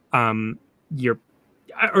is, or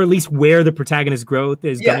at least where the protagonist's growth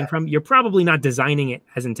is coming from, you're probably not designing it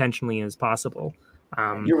as intentionally as possible.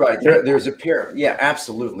 You're right. There's a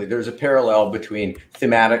absolutely. There's a parallel between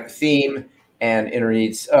theme and inner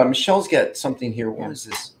needs. Michelle's got something here. What is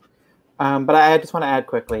this? But I just want to add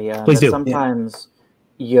quickly. Please do. Sometimes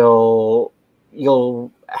you'll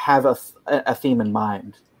have a theme in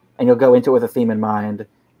mind, and you'll go into it with a theme in mind,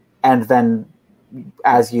 and then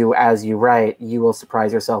as you write, you will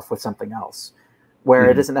surprise yourself with something else, where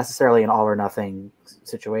it isn't necessarily an all or nothing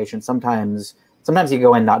situation. Sometimes sometimes you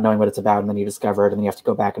go in not knowing what it's about, and then you discover it, and then you have to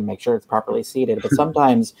go back and make sure it's properly seated. But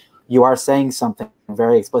sometimes you are saying something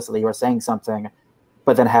very explicitly, you are saying something,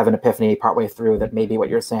 but then have an epiphany partway through that maybe what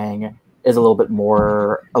you're saying is a little bit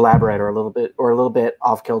more elaborate, or a little bit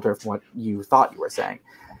off kilter from what you thought you were saying.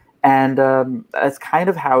 And that's kind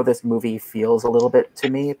of how this movie feels a little bit to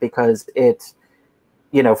me, because it,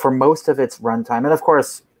 you know, for most of its runtime, and of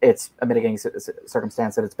course it's a mitigating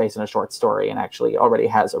circumstance that it's based on a short story and actually already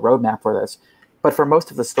has a roadmap for this. But for most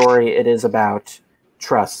of the story, it is about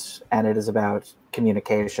trust, and it is about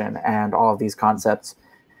communication and all of these concepts.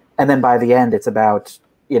 And then by the end, it's about,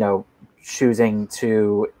 you know, choosing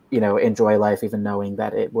to, you know, enjoy life, even knowing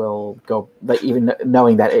that it will go, like, even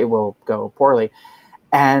knowing that it will go poorly.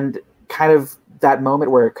 And kind of that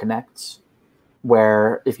moment where it connects,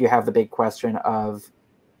 where if you have the big question of,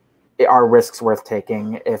 are risks worth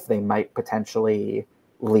taking if they might potentially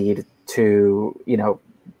lead to, you know,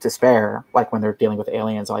 despair, like when they're dealing with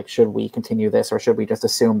aliens, like, should we continue this, or should we just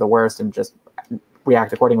assume the worst and just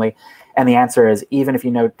react accordingly? And the answer is, even if you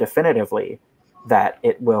know definitively that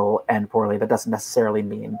it will end poorly, that doesn't necessarily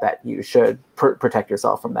mean that you should protect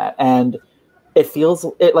yourself from that. And it feels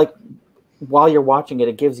like, while you're watching it,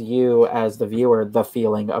 it gives you as the viewer the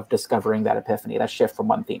feeling of discovering that epiphany, that shift from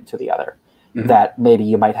one theme to the other, that maybe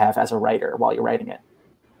you might have as a writer while you're writing it.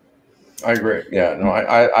 I agree. Yeah, no,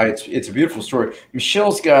 it's a beautiful story.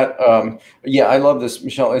 Michelle's got, yeah, I love this,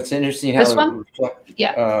 Michelle. It's interesting how this one?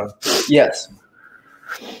 Yes.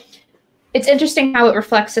 It's interesting how it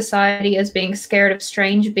reflects society as being scared of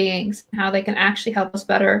strange beings, and how they can actually help us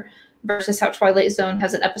better, versus how Twilight Zone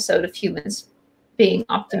has an episode of humans being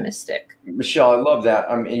optimistic. Michelle, I love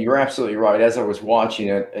that. I mean, you're absolutely right. As I was watching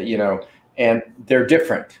it, you know, and they're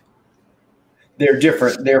different. They're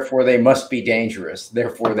different. Therefore, they must be dangerous.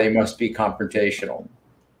 Therefore, they must be confrontational.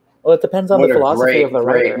 Well, it depends on the philosophy of the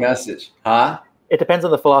writer. Great message, huh? It depends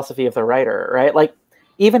on the philosophy of the writer, right? Like,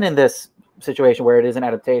 even in this situation where it is an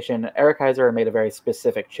adaptation, Eric Heisserer made a very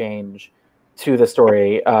specific change to the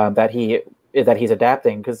story that he's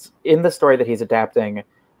adapting, because in the story that he's adapting,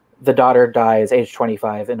 the daughter dies age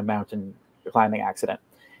 25 in a mountain climbing accident.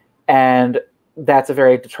 And that's a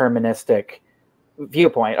very deterministic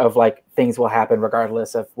viewpoint of, like, things will happen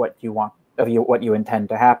regardless of what you want, what you intend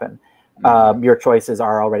to happen. Your choices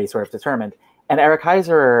are already sort of determined. And Eric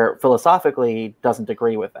Heisserer philosophically doesn't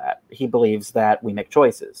agree with that. He believes that we make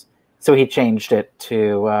choices. So he changed it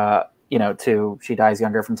to, you know, to she dies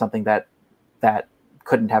younger from something that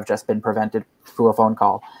couldn't have just been prevented through a phone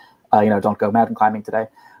call. You know, don't go mountain climbing today.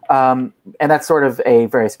 And that's sort of a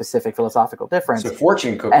very specific philosophical difference. It's a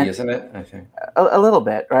fortune cookie, isn't it? I think a little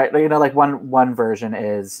bit, right? You know, like one version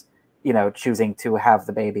is, you know, choosing to have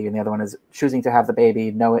the baby, and the other one is choosing to have the baby,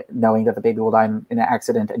 knowing that the baby will die in an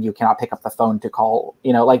accident, and you cannot pick up the phone to call.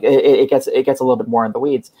 You know, like it gets a little bit more in the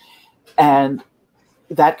weeds, and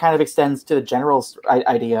that kind of extends to the general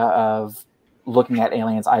idea of looking at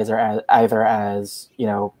aliens either as, you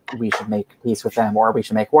know, we should make peace with them or we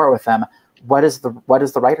should make war with them. What does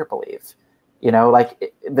the writer believe? You know, like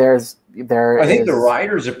I think the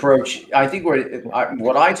writer's approach, I think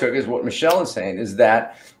what I took is what Michelle is saying, is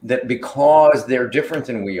that because they're different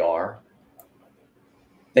than we are,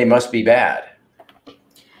 they must be bad.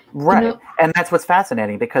 Right. You know, and that's what's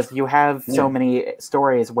fascinating, because you have so many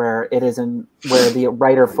stories where where the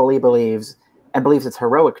writer fully believes it's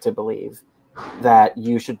heroic to believe that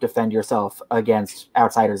you should defend yourself against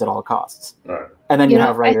outsiders at all costs. Right. And then you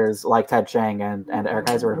have writers like Ted Chiang and Eric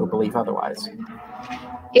Heisserer who believe otherwise.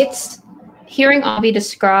 It's hearing Avi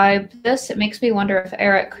describe this, it makes me wonder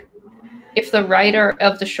if the writer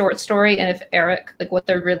of the short story, and if Eric, like, what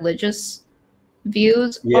their religious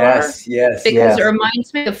views are. Yes. Because it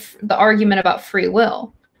reminds me of the argument about free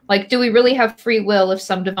will. Like, do we really have free will if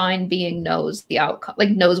some divine being knows the outcome, like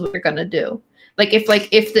knows what you're gonna do? Like if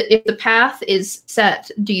the path is set,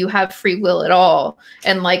 do you have free will at all?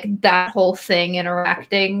 And like that whole thing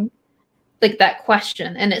interacting, like that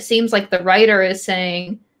question. And it seems like the writer is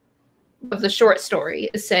saying, of the short story,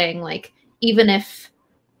 is saying, like, even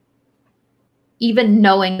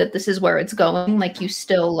knowing that this is where it's going, like, you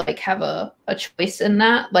still like have a choice in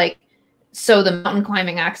that. Like, so the mountain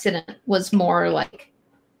climbing accident was more like,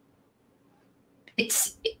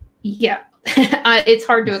 it's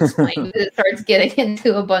hard to explain. It starts getting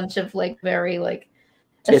into a bunch of like very like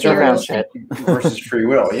versus free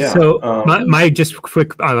will. Yeah. So my just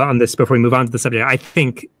quick on this before we move on to the subject. I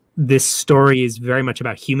think this story is very much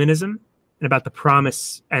about humanism and about the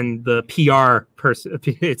promise and the PR person.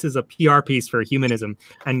 It is a PR piece for humanism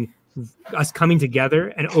and us coming together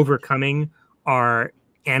and overcoming our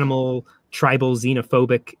animal, tribal,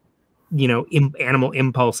 xenophobic animal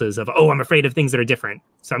impulses of, oh, I'm afraid of things that are different,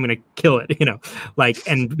 so I'm going to kill it, like,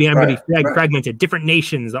 and I'm going to be fragmented, different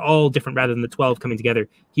nations, all different rather than the 12 coming together.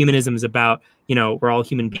 Humanism is about, we're all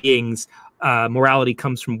human beings. Morality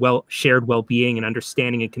comes from shared well-being and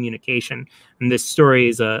understanding and communication. And this story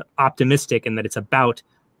is optimistic in that it's about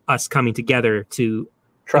us coming together to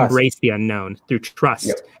embrace the unknown through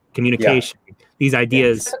trust, communication, these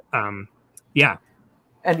ideas. And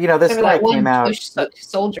this story came out.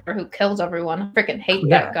 Soldier who kills everyone. I freaking hate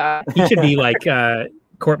that guy. He should be like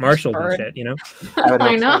court-martialed and shit.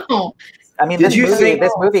 I know. I mean,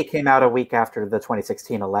 this movie came out a week after the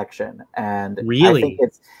 2016 election, and really,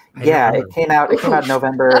 I think it came out in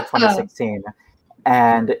November 2016,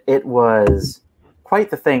 and it was quite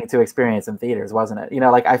the thing to experience in theaters, wasn't it?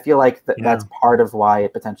 Like, I feel like that's part of why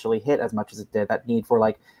it potentially hit as much as it did. That need for,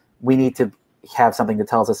 like, we need to have something that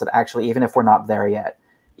tells us that actually, even if we're not there yet,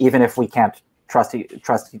 even if we can't trust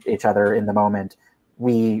each other in the moment,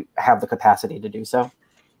 we have the capacity to do so.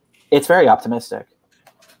 It's very optimistic.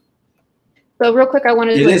 So real quick, I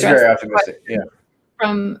wanted to address very optimistic.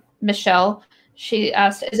 From Michelle. She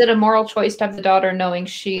asked, is it a moral choice to have the daughter knowing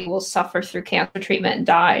she will suffer through cancer treatment and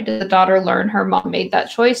die? Did the daughter learn her mom made that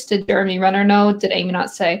choice? Did Jeremy Renner know? Did Amy not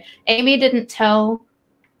say? Amy didn't tell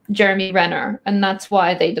Jeremy Renner, and that's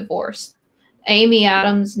why they divorced. Amy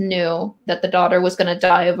Adams knew that the daughter was going to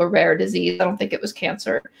die of a rare disease. I don't think it was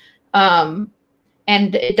cancer. And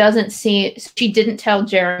it doesn't seem, she didn't tell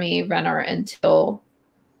Jeremy Renner until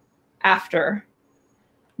after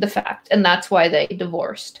the fact. And that's why they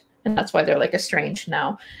divorced. And that's why they're like estranged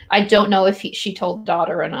now. I don't know if she told the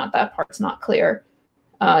daughter or not. That part's not clear.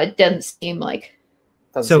 It doesn't seem like.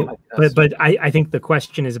 But I think the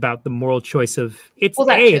question is about the moral choice of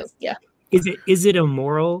is it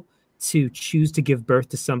immoral to choose to give birth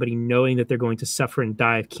to somebody knowing that they're going to suffer and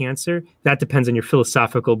die of cancer? That depends on your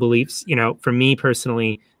philosophical beliefs. For me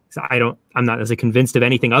personally, I'm not as convinced of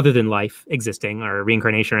anything other than life existing or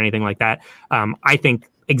reincarnation or anything like that. I think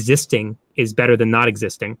existing is better than not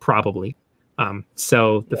existing, probably.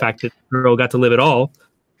 So the fact that the girl got to live it all,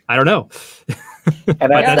 I don't know.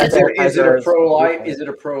 And is it a pro-life? Is it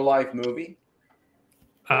a pro-life movie?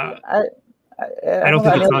 I don't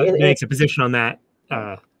think it makes a position on that.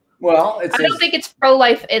 Well, I don't think it's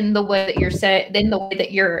pro-life in the way that you're saying, in the way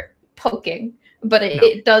that you're poking, but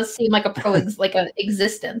it does seem like a like an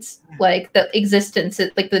existence, like the existence,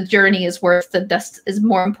 like the journey is worth is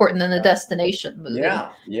more important than the destination movie.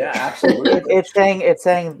 Yeah, absolutely. It's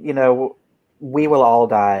saying, we will all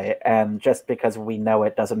die, and just because we know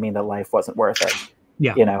it doesn't mean that life wasn't worth it.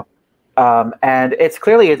 Yeah. And it's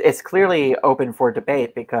clearly open for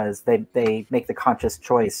debate because they make the conscious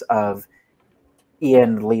choice of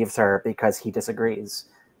Ian leaves her because he disagrees.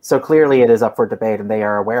 So clearly it is up for debate, and they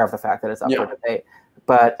are aware of the fact that it's up for debate.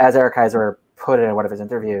 But as Eric Heisserer put it in one of his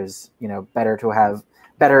interviews, better to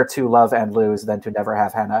love and lose than to never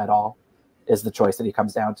have Hannah at all is the choice that he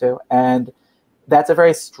comes down to. And that's a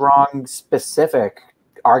very strong, specific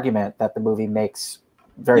argument that the movie makes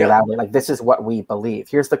very loudly. Like, this is what we believe.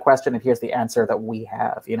 Here's the question, and here's the answer that we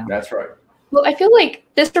have. That's right. Well, I feel like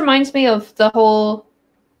this reminds me of the whole,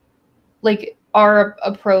 like, our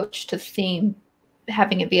approach to theme,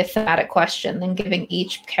 having it be a thematic question and giving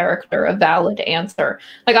each character a valid answer.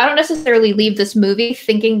 Like, I don't necessarily leave this movie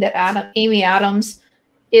thinking that Amy Adams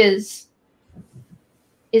is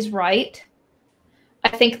right. I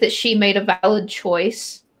think that she made a valid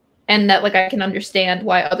choice, and that, like, I can understand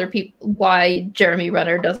why Jeremy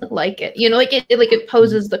Renner doesn't like it. It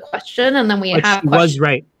poses the question, and then we have. She was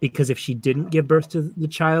right, because if she didn't give birth to the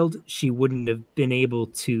child, she wouldn't have been able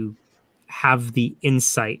to have the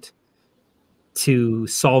insight to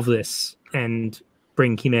solve this and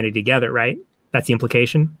bring humanity together, right? That's the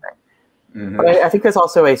implication. Mm-hmm. But I think there's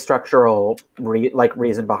also a structural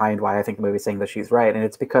reason behind why I think the movie's saying that she's right, and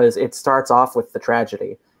it's because it starts off with the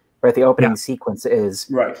tragedy, right? The opening sequence is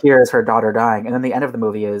here is her daughter dying, and then the end of the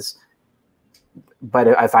movie is, but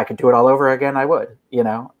if I could do it all over again, I would.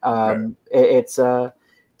 It's to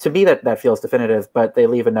me that feels definitive, but they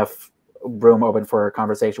leave enough room open for a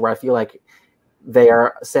conversation where I feel like they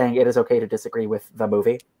are saying it is okay to disagree with the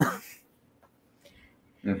movie.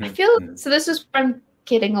 I feel so. This is where I'm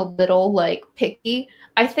getting a little picky.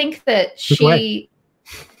 I think that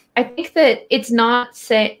it's not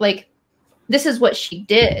saying this is what she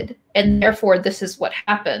did and therefore this is what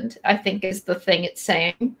happened. I think is the thing it's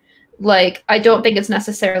saying. I don't think it's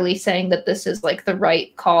necessarily saying that this is the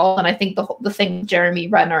right call. And I think the thing with Jeremy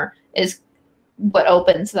Renner is what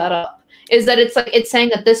opens that up. Is that it's saying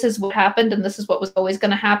that this is what happened and this is what was always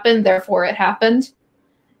going to happen, therefore it happened,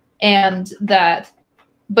 and that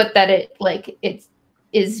it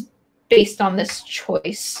is based on this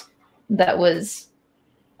choice that was.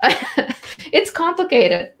 It's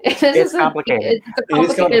complicated. It's complicated. It's a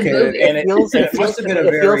complicated movie. And it must have been a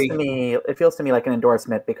very. It feels to me like an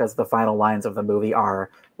endorsement because the final lines of the movie are,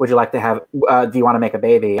 "Would you like to have? Do you want to make a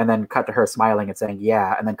baby?" And then cut to her smiling and saying,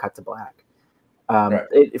 "Yeah," and then cut to black.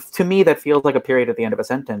 Right. To me, that feels like a period at the end of a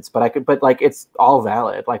sentence. But like it's all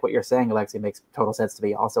valid. Like what you're saying, Alexie, makes total sense to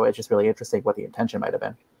me. Also, it's just really interesting what the intention might have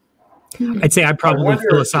been. I'd say I'm probably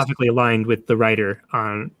philosophically aligned with the writer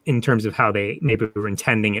in terms of how they maybe were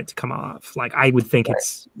intending it to come off. Like I would think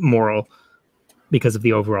it's moral because of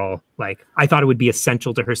the overall, like I thought it would be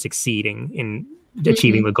essential to her succeeding in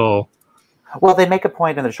achieving the goal. Well, they make a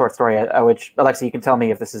point in the short story, which Alexie, you can tell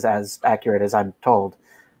me if this is as accurate as I'm told,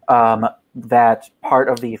 that part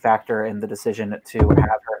of the factor in the decision to have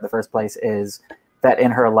her in the first place is that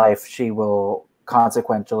in her life, she will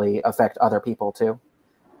consequentially affect other people too.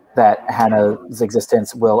 That Hannah's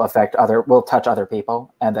existence will touch other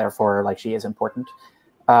people, and therefore, like, she is important,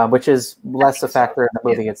 which is less a factor in the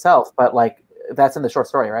movie itself, but like that's in the short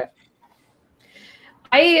story, right?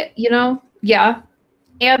 Yeah,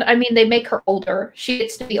 and I mean they make her older. She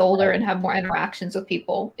gets to be older and have more interactions with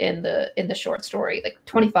people in the short story. Like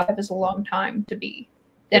 25 is a long time to be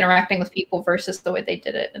interacting with people versus the way they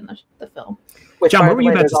did it in the film. Which, John, what were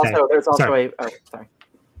you about to say? There's also sorry. Sorry.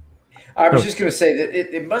 I was just going to say that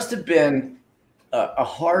it must have been a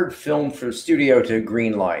hard film for the studio to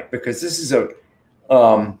greenlight because this is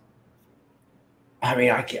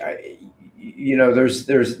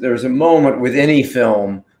there's a moment with any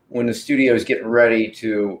film when the studio is getting ready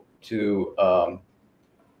to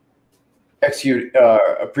execute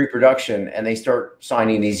a pre-production and they start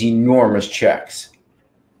signing these enormous checks,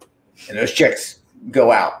 and those checks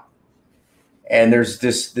go out. And there's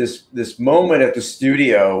this moment at the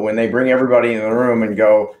studio when they bring everybody in the room and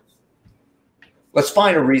go, let's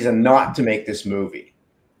find a reason not to make this movie.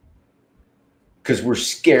 Because we're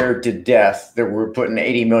scared to death that we're putting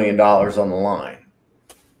 $80 million on the line.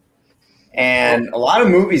 And a lot of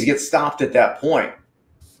movies get stopped at that point.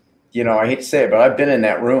 You know, I hate to say it, but I've been in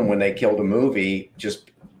that room when they killed a movie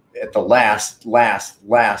just at the last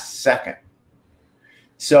second.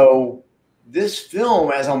 So this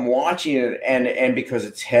film, as I'm watching it, and because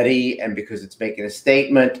it's heady and because it's making a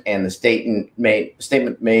statement, and the statement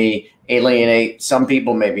may alienate some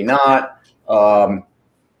people, maybe not.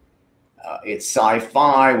 It's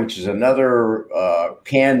sci-fi, which is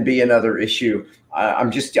can be another issue. I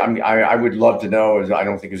would love to know. I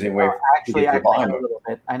don't think there's any way. Actually, I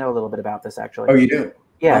know a little bit about this. Actually. Oh, you do?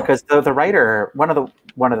 Yeah, because the writer, one of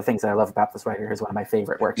the things that I love about this writer is one of my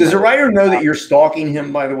favorite works. Does the writer know that you're stalking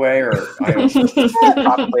him, by the way, or I don't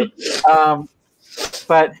probably?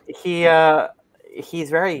 But he's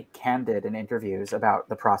very candid in interviews about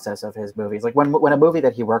the process of his movies. Like when a movie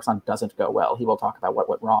that he works on doesn't go well, he will talk about what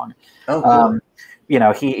went wrong. Oh, cool. You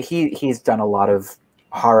know, he's done a lot of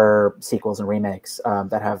horror sequels and remakes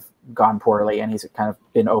that have gone poorly, and he's kind of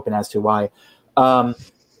been open as to why.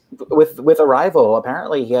 With Arrival,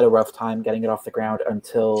 apparently he had a rough time getting it off the ground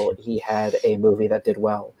until he had a movie that did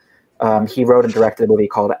well. He wrote and directed a movie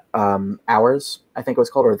called Hours, I think it was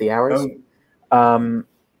called, or The Hours.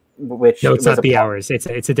 Which no, it's not The Hours. It's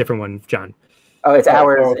a different one, John. Oh, it's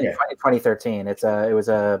Hours in 2013. It was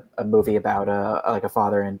a movie about like a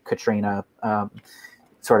father in Katrina,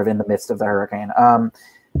 sort of in the midst of the hurricane.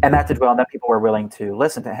 And that did well, and that people were willing to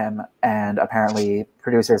listen to him. And apparently,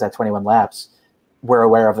 producers at 21 Laps were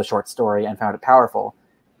aware of the short story and found it powerful,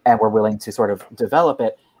 and were willing to sort of develop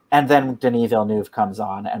it. And then Denis Villeneuve comes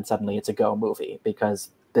on, and suddenly it's a go movie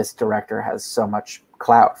because this director has so much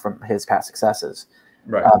clout from his past successes.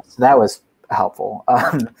 Right. So that was helpful.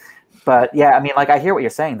 But yeah, I mean, like I hear what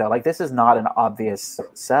you're saying though. Like this is not an obvious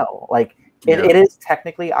sell. Like it is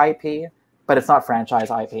technically IP, but it's not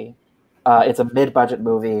franchise IP. It's a mid-budget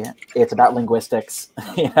movie. It's about linguistics.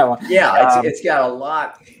 You know. Yeah, it's got a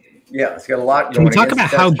lot. Yeah, it's got a lot. Can we talk about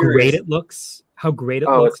how great it looks? How great it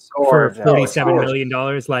looks for $47 million.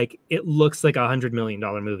 Like it looks like $100 million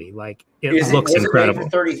movie. Like it looks incredible.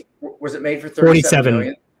 Was it made for 37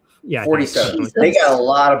 million? Yeah, 47. They got a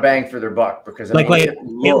lot of bang for their buck because it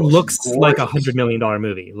looks like $100 million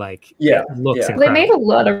movie. Like it looks incredible. They made a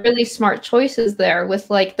lot of really smart choices there with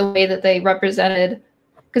like the way that they represented,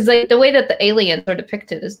 because the way that the aliens are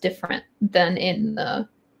depicted is different than in the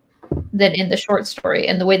short story,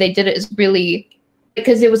 and the way they did it is really,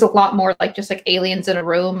 because it was a lot more like just like aliens in a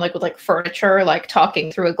room, like with like furniture, like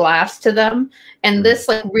talking through a glass to them, and this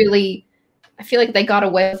like really, I feel like they got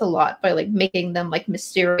away with a lot by like making them like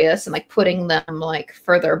mysterious and like putting them like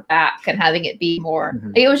further back and having it be more.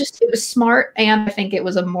 It was smart, and I think it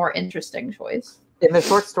was a more interesting choice. In the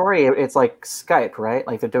short story, it's like Skype, right?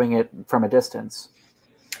 Like they're doing it from a distance.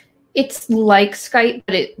 It's like Skype,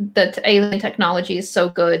 but the alien technology is so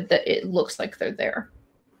good that it looks like they're there.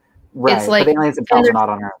 Right, it's like, but the aliens themselves are not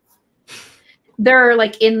on Earth. They're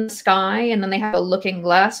like in the sky, and then they have a looking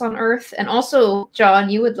glass on Earth. And also, John,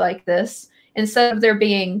 you would like this. Instead of there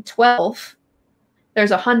being 12,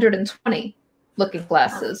 there's 120 looking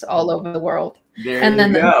glasses all over the world. And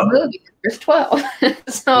then the movie, there's 12.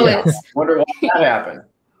 So it's... Wonder why that happened.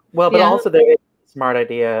 Well, but also there is a smart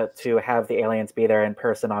idea to have the aliens be there in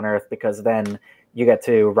person on Earth, because then you get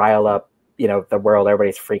to rile up, the world.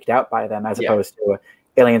 Everybody's freaked out by them, as opposed to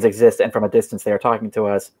aliens exist and from a distance they are talking to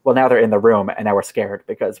us. Well, now they're in the room and now we're scared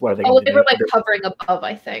because what are they going to do? They were like hovering above,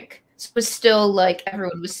 I think. So it was still like,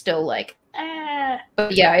 everyone was still like, ah.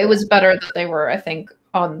 But yeah, it was better that they were, I think,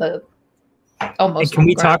 on the almost. And can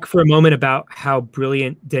we talk for a moment about how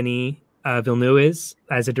brilliant Denis Villeneuve is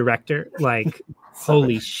as a director? Like,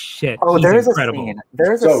 holy shit. Oh, he's there's incredible. a scene.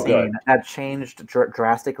 There's a scene that changed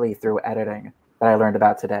drastically through editing that I learned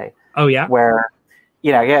about today. Oh, yeah? Where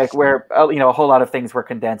where a whole lot of things were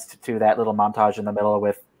condensed to that little montage in the middle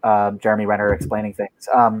with Jeremy Renner explaining things.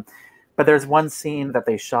 But there's one scene that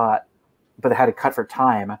they shot, but they had to cut for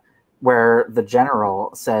time, where the general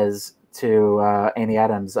says to Amy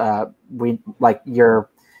Adams, you're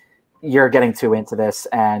getting too into this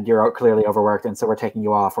and you're clearly overworked, and so we're taking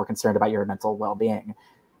you off. We're concerned about your mental well-being.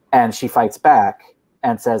 And she fights back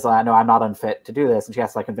and says, no, I'm not unfit to do this. And she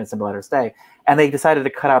has to convince him to let her stay. And they decided to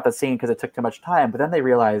cut out the scene because it took too much time. But then they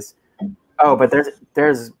realized, oh, but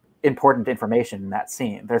there's important information in that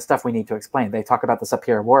scene. There's stuff we need to explain. They talk about the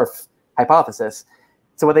Sapir-Whorf hypothesis.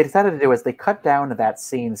 So what they decided to do is they cut down that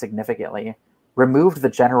scene significantly, removed the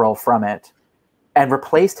general from it, and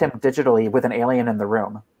replaced him digitally with an alien in the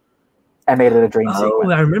room, and made it a dream sequence.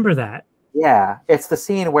 Oh, I remember that. Yeah, it's the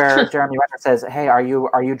scene where Jeremy Renner says, "Hey, are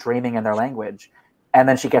you dreaming in their language?" And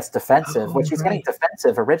then she gets defensive. When she's getting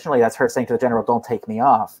defensive, originally that's her saying to the general, "Don't take me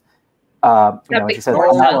off." And she says,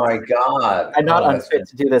 "Oh my God, I'm not unfit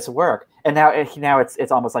to do this work." And now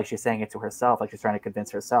it's almost like she's saying it to herself, like she's trying to convince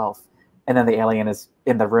herself. And then the alien is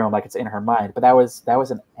in the room, like it's in her mind. But that was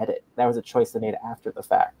an edit. That was a choice they made after the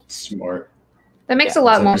fact. Smart. That makes a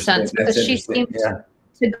lot more sense, because she seemed to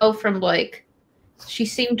go from she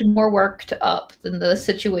seemed more worked up than the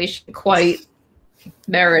situation quite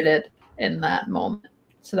merited in that moment.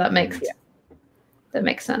 So that makes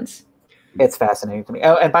sense. It's fascinating to me.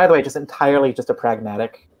 Oh, and by the way, just entirely just a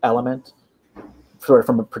pragmatic element, sort of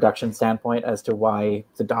from a production standpoint, as to why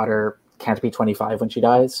the daughter can't be 25 when she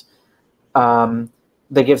dies.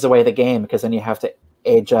 That gives away the game, because then you have to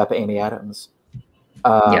age up Amy Adams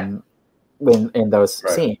in those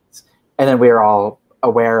scenes. And then we're all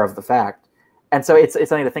aware of the fact. And so it's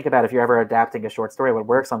something to think about if you're ever adapting a short story. What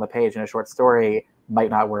works on the page in a short story might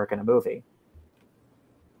not work in a movie.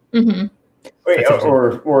 Mm-hmm. Or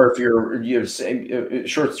if you have a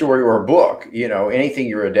short story or a book, anything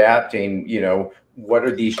you're adapting, what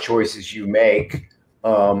are these choices you make?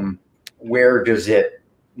 Where does it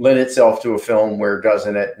lend itself to a film? Where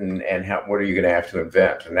doesn't it? And what are you going to have to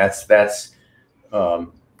invent? And that's a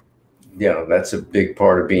big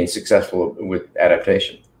part of being successful with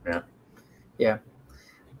adaptation. Yeah.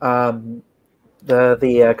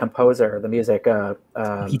 The composer, the music,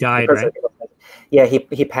 he died, right? Yeah,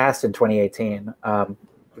 he passed in 2018,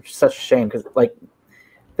 which is such a shame, because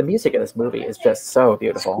the music of this movie is just so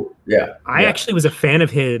beautiful. Yeah. I actually was a fan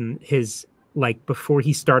of his before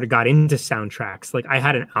he got into soundtracks. I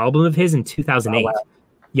had an album of his in 2008,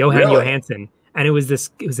 Johan Johansson, and it was this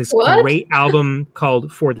great album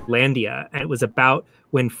called Fordlandia, and it was about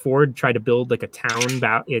when Ford tried to build a town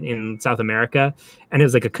in South America, and it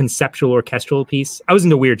was a conceptual orchestral piece. I was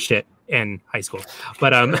into weird shit in high school,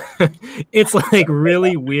 but it's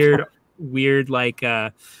really weird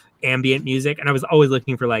ambient music, and I was always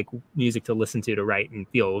looking for music to listen to write and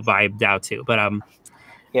feel vibed out to. But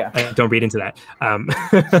don't read into that.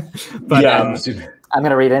 But I'm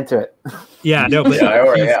gonna read into it. Yeah, no, but I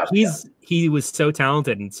already have. He was so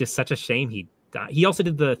talented, and it's just such a shame he died. He also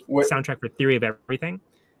did the soundtrack for Theory of Everything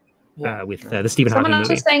with the Stephen Hawking movie. Someone else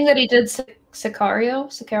was saying that he did Sicario.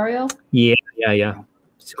 Yeah.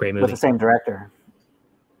 It's a great movie. With the same director.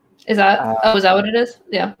 Is that is that what it is?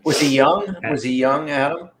 Yeah. Was he young? Was he young,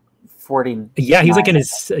 Adam? 40. Yeah, he's in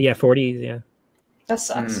his 40s. Yeah. That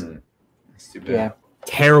sucks. That's too bad. Yeah.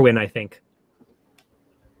 Heroin, I think.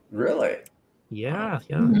 Really? Yeah.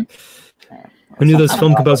 Mm-hmm. Who knew those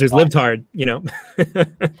film composers lived hard?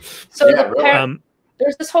 So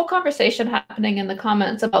there's this whole conversation happening in the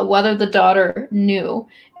comments about whether the daughter knew,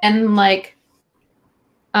 and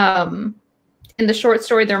in in the short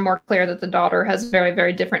story, they're more clear that the daughter has very,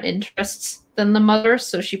 very different interests than the mother,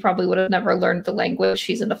 so she probably would have never learned the language.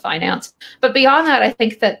 She's into finance. But beyond that, I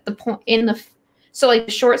think that the point in the so like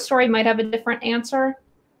the short story might have a different answer,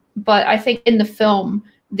 but I think in the film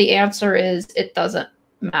the answer is it doesn't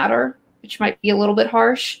matter, which might be a little bit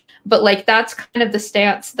harsh. But like that's kind of the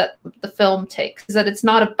stance that the film takes, is that it's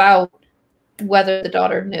not about whether the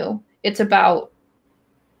daughter knew. It's about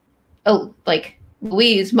like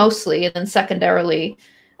Louise mostly, and then secondarily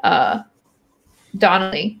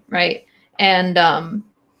Donnelly, right? And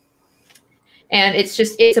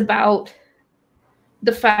it's about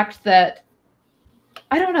the fact that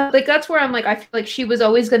I don't know, like that's where I'm like, I feel like she was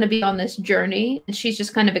always going to be on this journey, and she's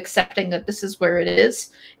just kind of accepting that this is where it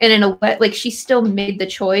is. And in a way, like she still made the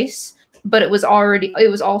choice, but it was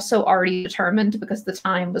also already determined, because the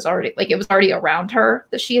time was already, like it was already around her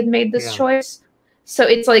that she had made this choice. So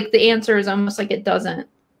it's like the answer is almost like it doesn't,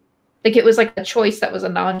 like it was like a choice that was a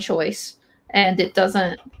non-choice, and it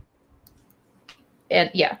doesn't.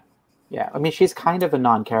 And yeah. I mean, she's kind of a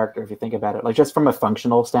non-character if you think about it, like just from a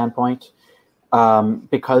functional standpoint.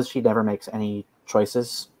 Because she never makes any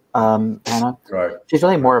choices, Hannah. Right. She's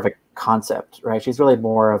really more of a concept, right? She's really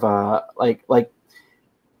more of a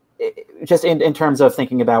just in terms of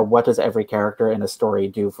thinking about what does every character in a story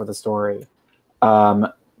do for the story.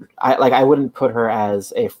 I wouldn't put her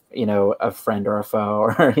as a friend or a foe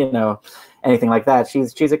or anything like that.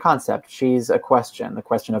 She's a concept. She's a question. The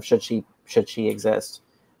question of should she exist,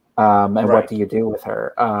 and what do you do with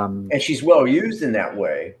her? And she's well used in that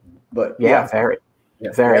way. But very.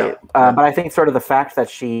 But I think sort of the fact that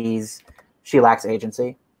she lacks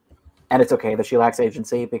agency, and it's okay that she lacks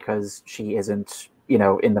agency because she isn't,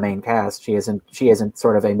 in the main cast. She isn't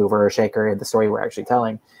sort of a mover or shaker in the story we're actually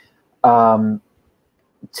telling. To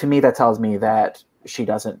me, that tells me that she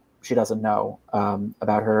doesn't know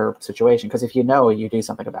about her situation. Because if you know, you do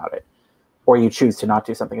something about it, or you choose to not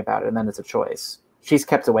do something about it, and then it's a choice. She's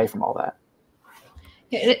kept away from all that.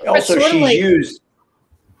 Also, she's used.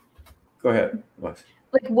 Go ahead. What?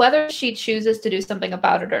 Like whether she chooses to do something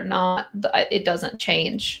about it or not, it doesn't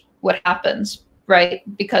change what happens, right?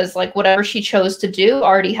 Because like whatever she chose to do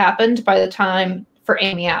already happened by the time for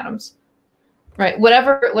Amy Adams, right?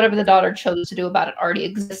 Whatever the daughter chose to do about it already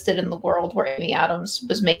existed in the world where Amy Adams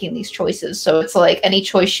was making these choices. So it's like any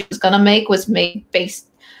choice she was gonna make was made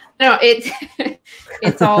based.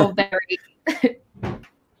 It's all very.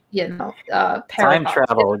 Time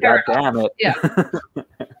travel. God damn it. Yeah.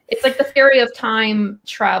 It's like the theory of time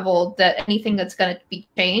travel, that anything that's going to be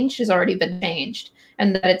changed has already been changed,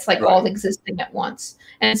 and that it's like all existing at once.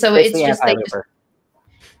 And so it's just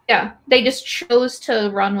they just chose to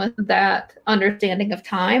run with that understanding of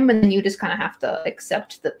time, and then you just kind of have to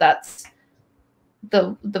accept that that's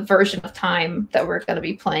the version of time that we're going to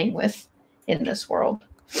be playing with in this world.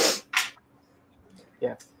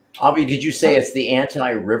 Yeah. Avi, did you say it's the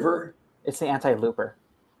anti-river? It's the anti-looper.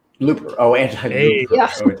 Looper. Oh, anti-looper. Hey.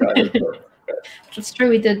 Yeah. Oh, anti-looper. That's true.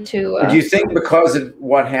 We did too. Do you think because of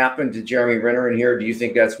what happened to Jeremy Renner in here, do you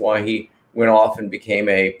think that's why he went off and became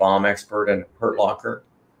a bomb expert and Hurt Locker?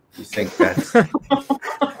 Do you think that's...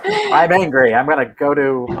 I'm angry. I'm going to go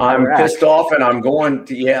to... I'm Iraq. pissed off and I'm going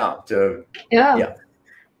to... Yeah.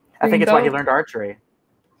 I think it's why he learned archery.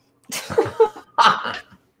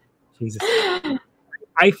 Jesus.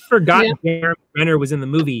 I forgot Jeremy Renner was in the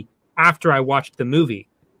movie after I watched the movie.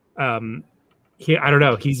 I don't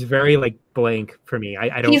know. He's very like blank for me.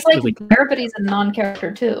 I don't. He's like there, but he's a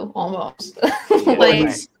non-character too, almost.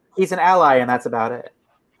 He's an ally, and that's about it.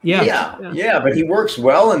 Yeah. But he works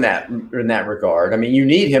well in that regard. I mean, you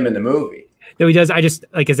need him in the movie. No, he does. I just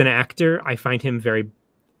like as an actor, I find him very,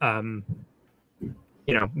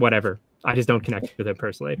 whatever. I just don't connect with him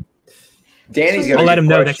personally. Danny's I'll let him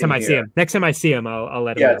know next time I see him. Next time I see him, I'll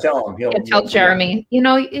let him know. Tell him. Tell Jeremy. You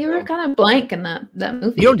were kind of blank in that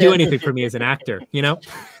movie. You don't do anything for me as an actor, Okay,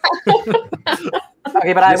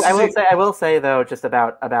 but I will say though, just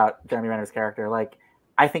about Jeremy Renner's character, like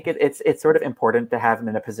I think it's sort of important to have him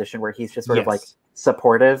in a position where he's just sort of like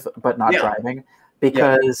supportive but not driving,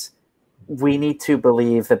 because we need to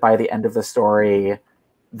believe that by the end of the story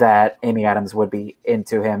that Amy Adams would be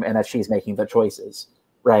into him and that she's making the choices,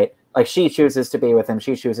 right? Like she chooses to be with him,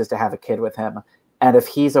 she chooses to have a kid with him. And if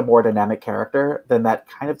he's a more dynamic character, then that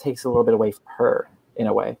kind of takes a little bit away from her in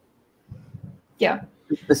a way. Yeah.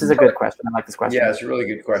 This is a good question. I like this question. Yeah, it's a really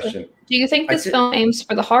good question. Do you think this film aims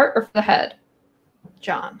for the heart or for the head,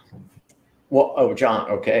 John? Well, John.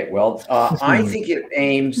 Okay. Well, I think it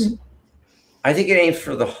aims. I think it aims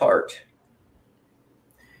for the heart.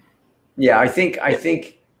 Yeah, I think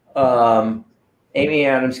Amy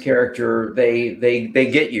Adams' character, they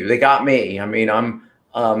get you. They got me. I mean,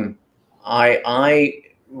 I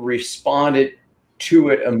responded to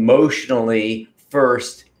it emotionally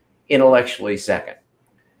first, intellectually second.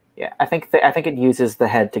 Yeah, I think it uses the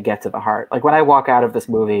head to get to the heart. Like when I walk out of this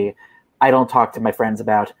movie, I don't talk to my friends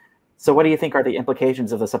about, so what do you think are the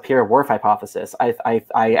implications of the Sapir-Whorf hypothesis? I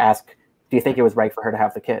ask, do you think it was right for her to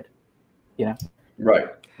have the kid? You know? Right.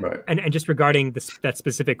 And just regarding that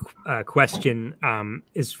specific question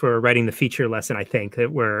is for writing the feature lesson, I think,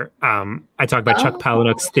 that where I talk about Chuck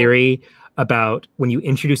Palahniuk's theory about when you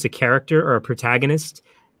introduce a character or a protagonist,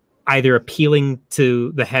 either appealing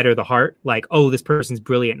to the head or the heart, like, oh, this person's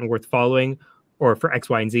brilliant and worth following, or for X,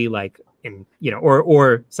 Y, and Z, like, in, you know,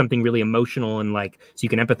 or something really emotional and like, so you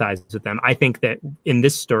can empathize with them. I think that in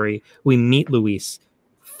this story, we meet Louise,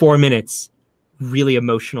 4 minutes, really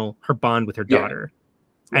emotional, her bond with her daughter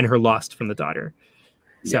and her loss from the daughter.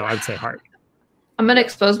 So I would say heart. I'm going to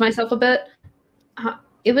expose myself a bit.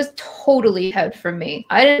 It was totally head for me.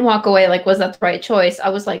 I didn't walk away like, was that the right choice? I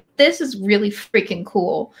was like, this is really freaking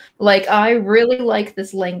cool. Like, I really like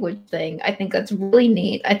this language thing. I think that's really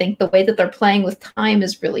neat. I think the way that they're playing with time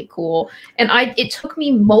is really cool. And it took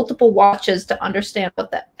me multiple watches to understand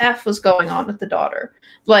what the F was going on with the daughter.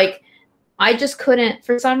 Like, I just couldn't,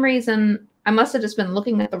 for some reason, I must have just been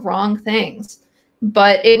looking at the wrong things.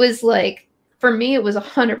 But it was like, for me, it was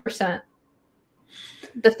 100%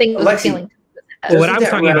 the thing that was feeling. Well, what I was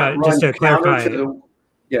talking about, just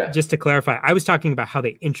to clarify, I was talking about how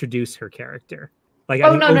they introduce her character. Like,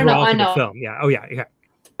 I know. The film. Yeah. Oh, yeah.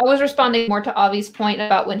 I was responding more to Avi's point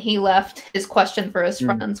about when he left, his question for his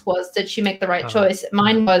friends was, did she make the right choice?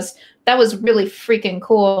 Mine was, that was really freaking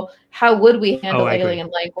cool. How would we handle alien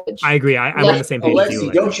language? I agree. I'm on the same page as you.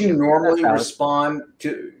 Alexie, don't you normally respond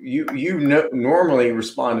to normally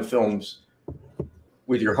respond to films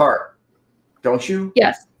with your heart, don't you?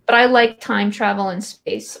 Yes. But I like time travel and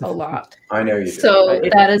space a lot. I know you do. So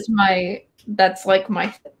that's like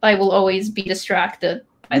I will always be distracted.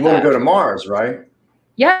 You want to go to Mars, right?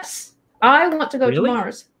 Yes. I want to go to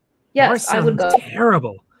Mars. Yes, Mars I would go.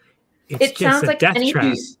 Terrible. It sounds like death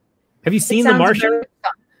trap. Have you seen The Martian?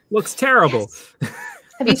 Looks terrible.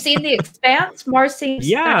 Have you seen The Expanse? Mars seems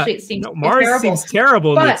Mars terrible. Seems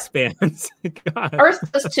terrible in The Expanse. God.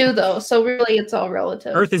 Earth does too, though. So really, it's all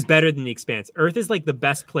relative. Earth is better than The Expanse. Earth is like the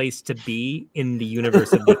best place to be in the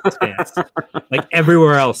universe of The Expanse. Like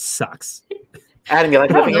everywhere else sucks. Adam, you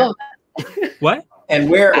like living here? What? And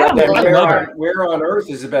where on Earth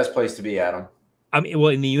is the best place to be, Adam? I mean, well,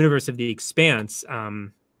 in the universe of The Expanse,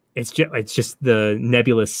 it's just the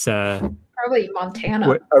nebulous. Probably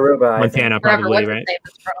Montana. Aruba. Montana, probably, right?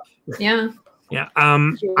 Yeah. Yeah.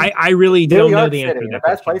 I really don't know the answer to that. The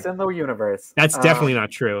best place in the universe. That's definitely not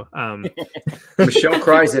true. Michelle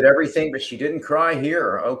cries at everything, but she didn't cry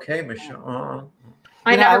here. Okay, Michelle.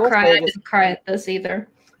 I never cried. I didn't cry at this either.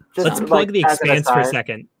 Let's plug The Expanse for a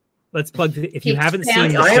second. Let's plug if you haven't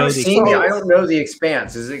seen the show. I don't know The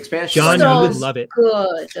Expanse. Is The Expanse? John, you would love it.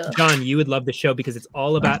 Good. John, you would love the show because it's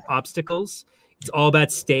all about obstacles. It's all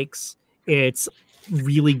about stakes. It's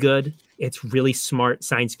really good. It's really smart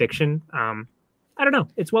science fiction. I don't know.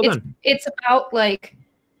 It's well done. It's about like,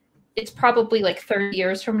 it's probably like 30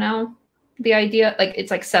 years from now. The idea, like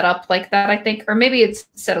it's like set up like that, I think, or maybe it's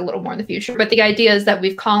set a little more in the future. But the idea is that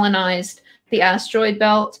we've colonized the asteroid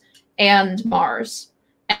belt and Mars.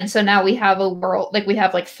 And so now we have a world, like we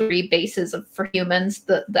have like 3 bases for humans,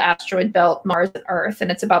 the asteroid belt, Mars, and Earth. And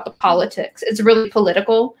it's about the politics. It's really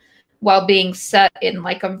political while being set in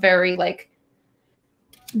like a very like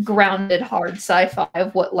grounded, hard sci-fi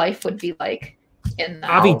of what life would be like.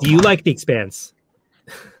 Avi, do you like The Expanse?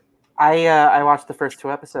 I watched the first 2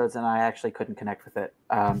 episodes and I actually couldn't connect with it.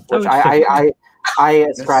 Which I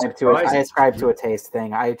ascribe to it. I ascribe to a taste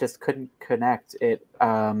thing. I just couldn't connect it.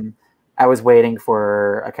 I was waiting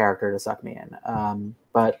for a character to suck me in.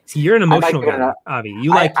 But see, you're an emotional guy, Avi. You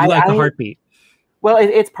like the heartbeat. Well,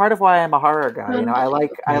 it's part of why I'm a horror guy. You know, I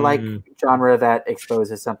like genre that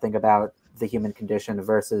exposes something about the human condition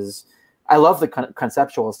versus. I love the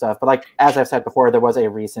conceptual stuff, but like as I've said before, there was a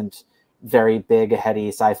recent, very big, heady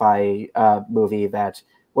sci-fi movie that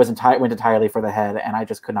went entirely for the head, and I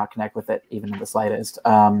just could not connect with it even in the slightest.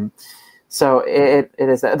 So it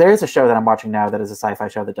is. There is a show that I'm watching now that is a sci-fi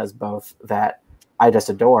show that does both that I just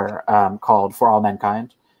adore, called For All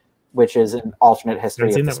Mankind, which is an alternate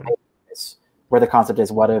history of the space race, where the concept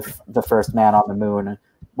is, what if the first man on the moon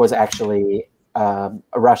was actually a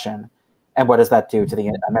Russian, and what does that do to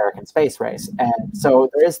the American space race? And so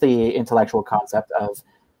there is the intellectual concept of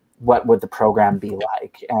what would the program be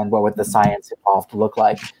like, and what would the science involved look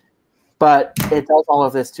like. But it does all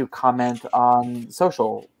of this to comment on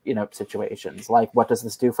social, situations. Like, what does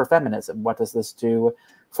this do for feminism? What does this do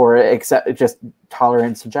for just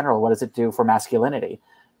tolerance in general? What does it do for masculinity?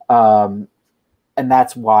 And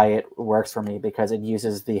that's why it works for me, because it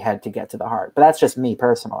uses the head to get to the heart. But that's just me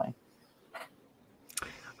personally.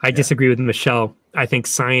 I disagree with Michelle. I think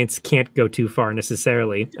science can't go too far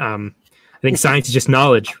necessarily. I think science is just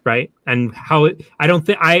knowledge, right? And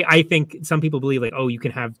I think some people believe like, oh, we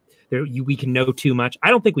can know too much. I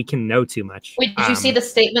don't think we can know too much. Wait, did you see the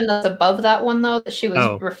statement that's above that one though that she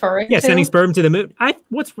was referring to? Yeah, sending sperm to the moon. I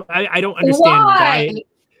don't understand why.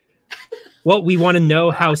 Well, we want to know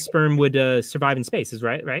how sperm would survive in space, is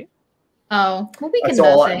right? Oh, well, we can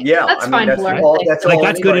know things. Yeah, that's fine.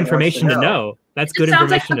 That's good information to know. That's good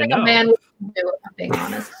information to know. A man would do, if I'm being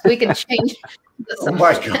honest. We can change. Oh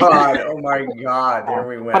my god! There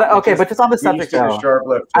we went. But just on the subject,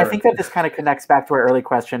 though, I think that this kind of connects back to our early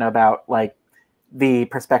question about like the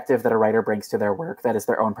perspective that a writer brings to their work, that is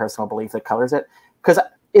their own personal belief that colors it. Because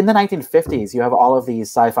in the 1950s, you have all of these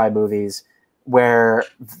sci-fi movies where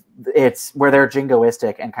they're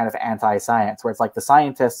jingoistic and kind of anti-science, where it's like the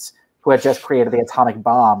scientists who had just created the atomic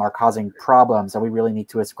bomb are causing problems and we really need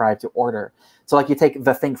to ascribe to order. So like you take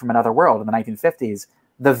The Thing from Another World in the 1950s,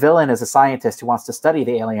 the villain is a scientist who wants to study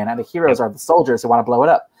the alien and the heroes are the soldiers who want to blow it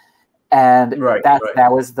up. And that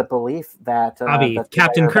was the belief that...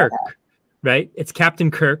 Captain Kirk, right? It's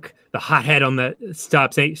Captain Kirk, the hothead on the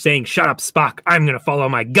stop saying, shut up, Spock, I'm going to follow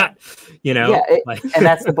my gut, Yeah, and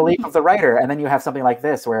that's the belief of the writer. And then you have something like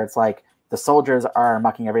this where it's like, the soldiers are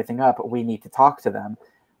mucking everything up, we need to talk to them.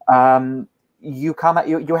 You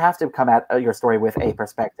have to come at your story with a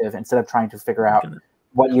perspective instead of trying to figure out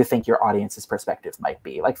what you think your audience's perspective might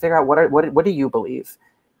be. Like, figure out what do you believe,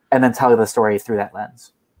 and then tell the story through that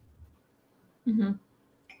lens. Mm-hmm.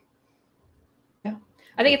 Yeah,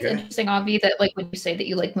 I think it's interesting, Avi, that like when you say that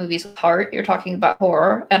you like movies with heart, you're talking about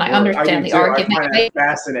horror, and I understand the argument.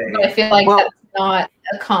 Fascinating, but I feel like that's not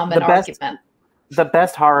a common argument. The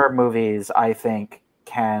best horror movies, I think,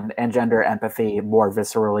 can engender empathy more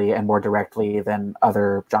viscerally and more directly than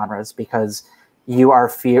other genres, because you are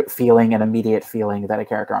feeling an immediate feeling that a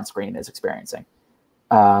character on screen is experiencing,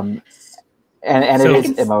 and it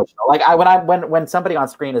is emotional. Like when somebody on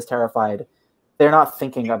screen is terrified, they're not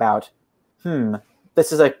thinking about,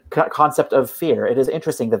 this is a concept of fear. It is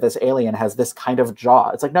interesting that this alien has this kind of jaw.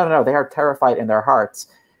 It's like no, they are terrified in their hearts,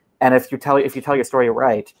 and if you tell your story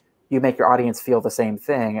right, you make your audience feel the same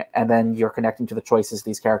thing, and then you're connecting to the choices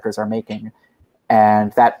these characters are making,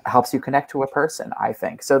 and that helps you connect to a person, I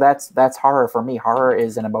think. So that's horror for me. Horror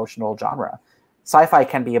is an emotional genre. Sci-fi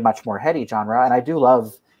can be a much more heady genre, and I do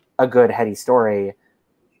love a good heady story,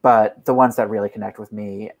 but the ones that really connect with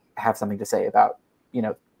me have something to say about,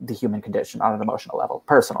 the human condition on an emotional level,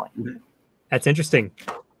 personally. That's interesting.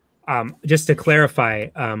 Just to clarify,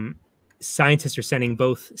 scientists are sending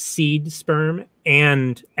both seed sperm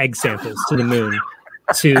and egg samples to the moon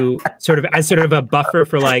to sort of a buffer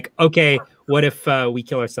for like, okay, what if we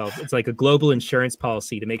kill ourselves? It's like a global insurance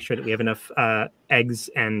policy to make sure that we have enough eggs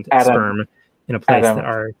and sperm in a place that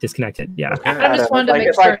are disconnected. Yeah. I just wanted to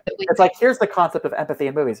make sure that it's like, here's the concept of empathy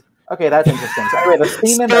in movies. Okay, that's interesting. So anyway, the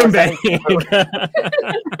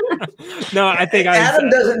No, I think Adam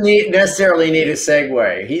doesn't necessarily need a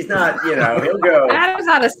segue. He's not, he'll go. Adam's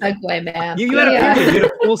not a segue, man. You had a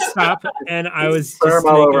full stop, and I was just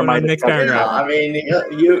all over my next paragraph. I mean,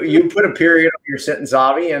 you put a period on your sentence,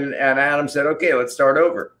 Avi, and Adam said, okay, let's start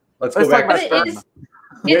over. Let's go back to sperm.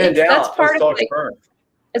 That's part of like,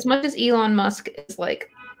 as much as Elon Musk is like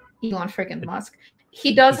Elon friggin' Musk,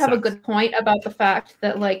 he does have a good point about the fact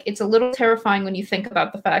that like it's a little terrifying when you think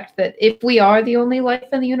about the fact that if we are the only life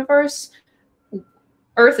in the universe,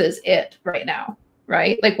 Earth is it right now,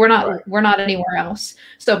 right? Like we're not anywhere else.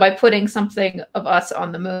 So by putting something of us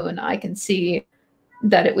on the moon, I can see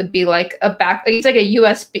that it would be like it's like a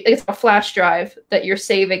USB, it's a flash drive that you're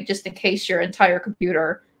saving just in case your entire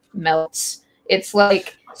computer melts. It's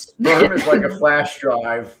like sperm is like a flash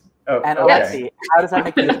drive. And Alexie, how does that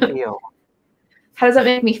make you feel? How does that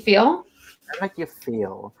make me feel? How does that make you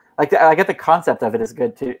feel? Like I get the concept of it is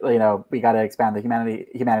good too. We got to expand the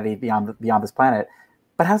humanity beyond this planet.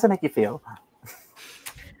 But how does that make you feel?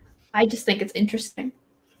 I just think it's interesting.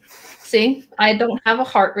 See, I don't have a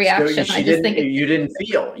heart reaction. So I just think you didn't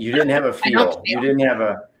feel. You didn't have a feel. You didn't have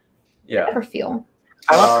a. Yeah. I never feel.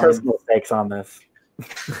 I want personal stakes on this.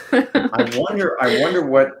 I wonder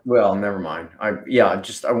what. Well, never mind. I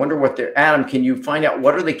wonder what they're. Adam, can you find out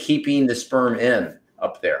what are they keeping the sperm in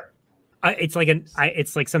up there?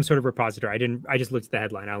 It's like some sort of repository. I just looked at the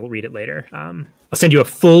headline. I'll read it later. I'll send you a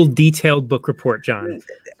full detailed book report, John.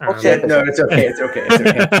 No, it's okay. It's okay.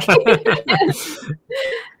 It's okay.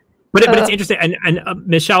 But it's interesting. And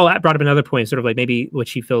Michelle brought up another point, sort of like maybe what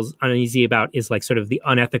she feels uneasy about is like sort of the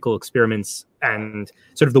unethical experiments and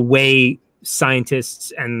sort of the way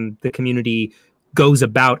scientists and the community goes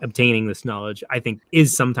about obtaining this knowledge, I think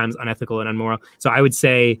is sometimes unethical and unmoral. So I would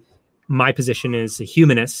say my position as a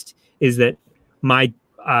humanist is that I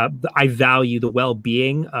value the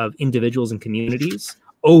well-being of individuals and communities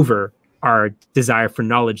over our desire for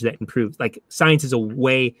knowledge that improves. Like science is a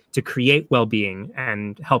way to create well-being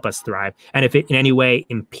and help us thrive. And if it in any way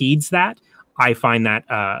impedes that, I find that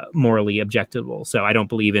morally objectionable. So I don't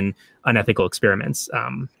believe in unethical experiments.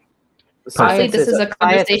 Honestly, this is a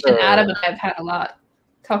conversation Adam and I have had a lot,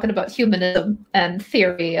 talking about humanism and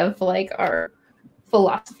theory of like our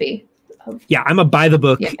philosophy. Yeah, I'm a by the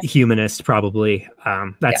book humanist, probably.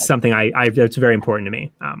 That's something that's very important to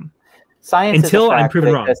me. Science until I'm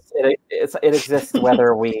proven wrong. It exists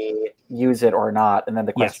whether we use it or not, and then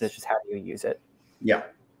the question is just how do you use it? Yeah,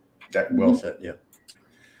 that well said. Yeah.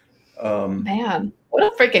 Man, what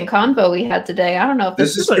a freaking convo we had today! I don't know if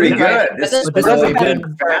this is pretty good. This is really good.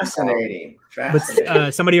 Fascinating.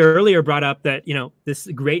 But somebody earlier brought up that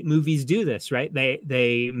great movies do this, right?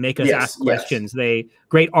 They make us ask questions.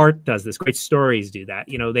 Great art does this. Great stories do that.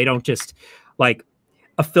 They don't just like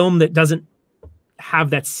a film that doesn't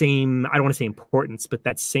have that same, I don't want to say importance, but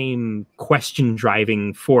that same question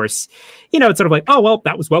driving force. It's sort of like, oh, well,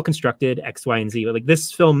 that was well constructed, X, Y, and Z. But like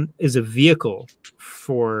this film is a vehicle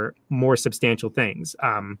for more substantial things.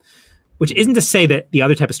 Which isn't to say that the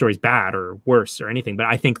other type of story is bad or worse or anything, but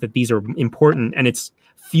I think that these are important, and it's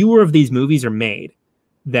fewer of these movies are made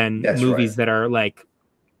than movies that are like,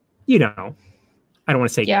 I don't want to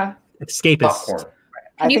say escapist. Popcorn.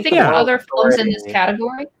 Can you think of other films in this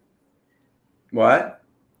category? What?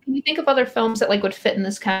 Can you think of other films that like would fit in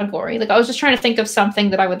this category? Like I was just trying to think of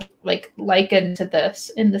something that I would like liken to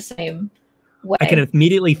this in the same way. I can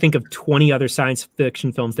immediately think of 20 other science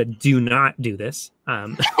fiction films that do not do this.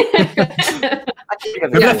 Remember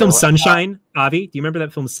that film Sunshine, Avi? Do you remember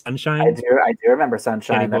that film Sunshine? I do remember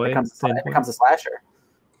Sunshine. That becomes a slasher.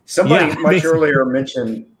 Somebody much earlier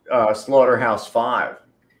mentioned Slaughterhouse 5.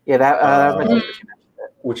 Yeah, that was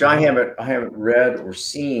which I haven't read or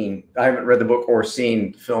seen. I haven't read the book or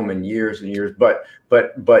seen the film in years and years. But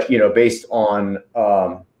based on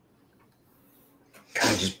God,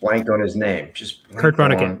 I just blanked on his name. Kurt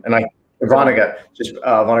Vonnegut.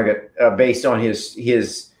 Vonnegut, based on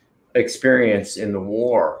his experience in the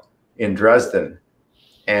war in Dresden.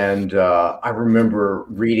 And I remember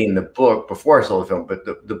reading the book before I saw the film, but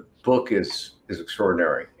the book is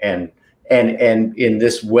extraordinary. And in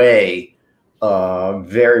this way,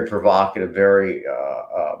 very provocative, very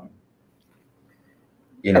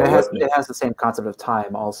it has the same concept of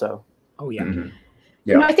time also. Oh yeah. Mm-hmm.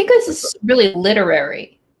 Yeah. I think this is really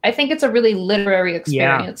literary. I think it's a really literary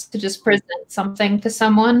experience to just present something to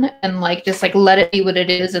someone and just let it be what it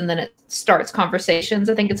is, and then it starts conversations.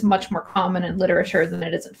 I think it's much more common in literature than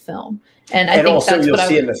it is in film. And I think also that's you'll what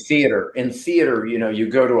see in the theater. In theater, you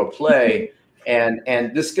go to a play, and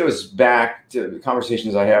this goes back to the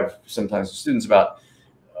conversations I have sometimes with students about,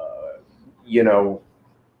 you've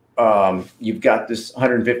got this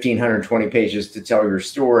 115, 120 pages to tell your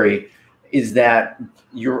story. Is that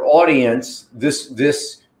your audience? This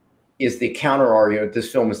is the counter argument. This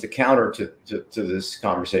film is the counter to this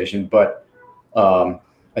conversation, but I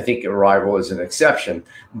think Arrival is an exception.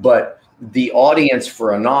 But the audience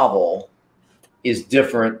for a novel is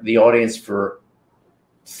different. The audience for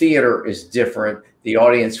theater is different. The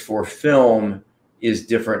audience for film is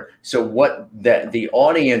different. So what the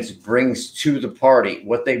audience brings to the party,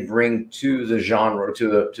 what they bring to the genre,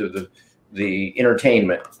 to the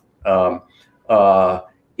entertainment,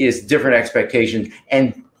 is different expectations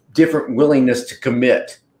and different willingness to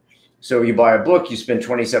commit. So you buy a book, you spend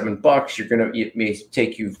 $27. It may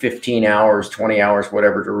take you 15 hours, 20 hours,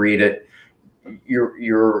 whatever, to read it.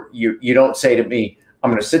 You don't say to me,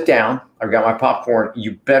 I'm going to sit down, I've got my popcorn,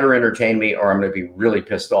 you better entertain me or I'm going to be really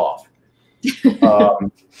pissed off.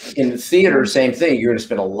 In the theater, same thing. You're going to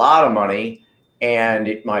spend a lot of money, and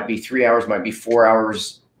it might be 3 hours, might be 4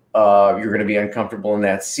 hours. You're going to be uncomfortable in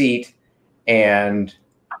that seat. And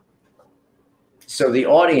so the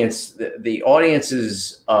audience's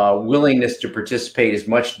willingness to participate is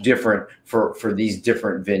much different for these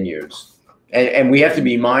different venues. And we have to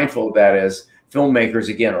be mindful of that as filmmakers.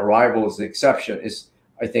 Again, Arrival is the exception,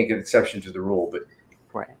 I think an exception to the rule. But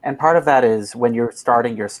right. And part of that is when you're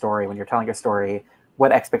starting your story, when you're telling your story,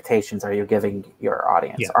 what expectations are you giving your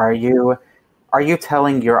audience? Yeah. Are you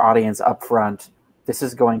telling your audience up front, this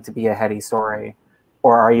is going to be a heady story,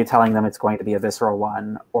 or are you telling them it's going to be a visceral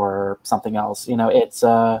one or something else? You know, it's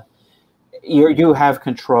you have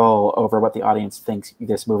control over what the audience thinks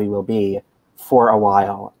this movie will be for a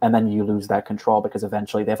while, and then you lose that control because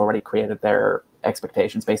eventually they've already created their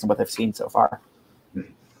expectations based on what they've seen so far.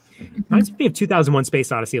 Reminds me of 2001: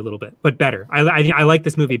 Space Odyssey a little bit, but better. I like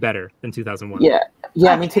this movie better than 2001. Yeah.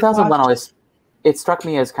 I mean, 2001 always, it struck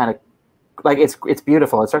me as kind of like it's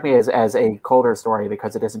beautiful. It struck me as a colder story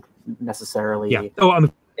because it isn't necessarily a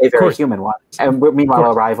very human one. And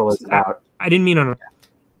meanwhile, Arrival is about. I didn't mean on a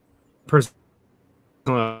personal.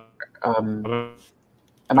 Am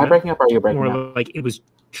I breaking up or are you breaking up? More like it was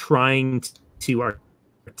trying to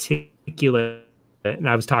articulate it, and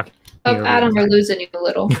I was talking. Oh, Adam, we're losing you a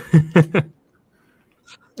little.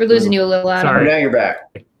 We're losing you a little, Adam. Sorry. Now you're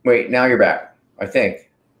back. Wait, now you're back, I think.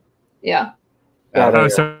 Yeah.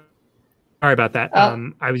 Sorry about that.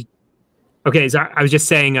 Oh. I was okay. So I was just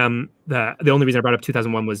saying the only reason I brought up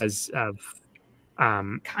 2001 was as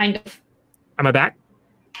kind of. Am I back?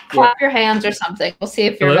 Clap your hands or something. We'll see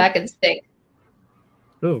if you're back in sync.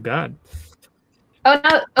 Oh God. Oh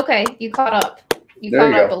no. Okay, you caught up. You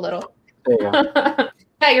caught up a little. There you go.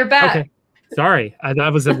 Yeah, you're back. Okay. Sorry,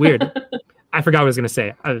 that was weird. I forgot what I was going to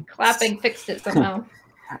say. Clapping fixed it somehow.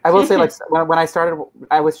 I will say, like, when I started,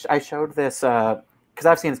 I showed this because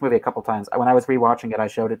I've seen this movie a couple times. When I was rewatching it, I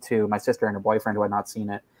showed it to my sister and her boyfriend who had not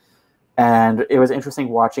seen it, and it was interesting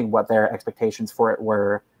watching what their expectations for it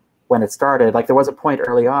were when it started. Like, there was a point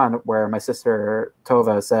early on where my sister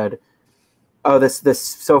Tova said, "Oh, this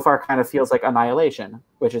so far kind of feels like Annihilation,"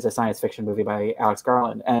 which is a science fiction movie by Alex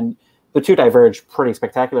Garland, and the two diverge pretty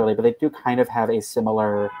spectacularly, but they do kind of have a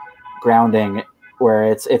similar grounding where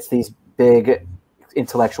it's these big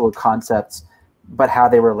intellectual concepts, but how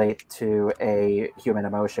they relate to a human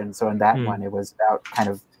emotion. So in that one, it was about kind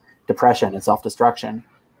of depression and self-destruction,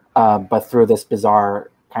 but through this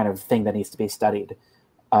bizarre kind of thing that needs to be studied.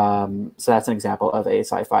 So that's an example of a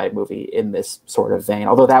sci-fi movie in this sort of vein,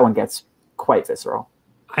 although that one gets quite visceral.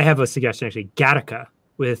 I have a suggestion, actually. Gattaca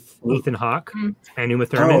with Ethan Hawke and Uma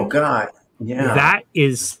Thurman. Oh God, yeah, that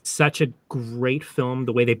is such a great film.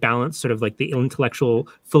 The way they balance sort of like the intellectual,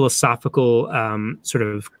 philosophical sort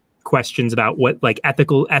of questions about what like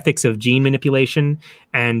ethics of gene manipulation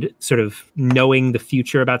and sort of knowing the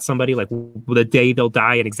future about somebody, like the day they'll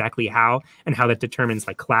die and exactly how, and how that determines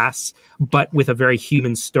like class, but with a very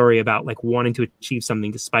human story about like wanting to achieve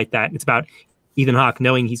something despite that. It's about Ethan Hawke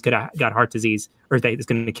knowing he's got heart disease or that it's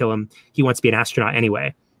going to kill him. He wants to be an astronaut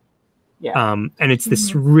anyway. Yeah. And it's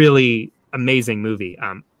this really amazing movie.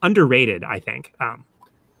 Underrated, I think.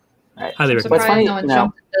 Right. Highly surprised recommend. no one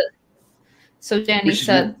jumped at it. So Danny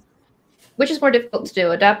said, which is more difficult to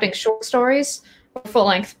do, adapting short stories or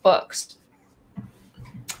full-length books?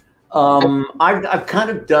 I've kind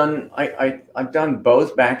of done I've done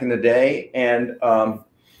both back in the day, and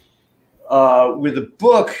with a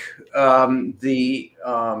book, the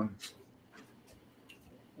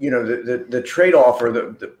trade-off or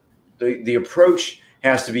the approach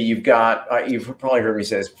has to be, you've probably heard me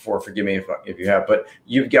say this before, forgive me if you have, but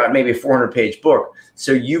you've got maybe a 400-page book.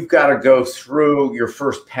 So you've got to go through your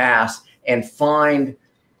first pass and find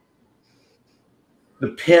the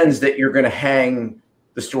pins that you're going to hang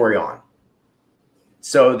the story on.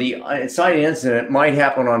 So the inciting incident might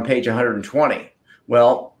happen on page 120.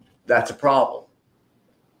 Well, that's a problem.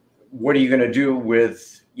 What are you going to do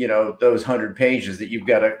with, those 100 pages that you've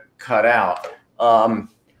got to cut out?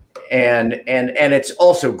 And it's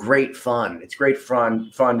also great fun. It's great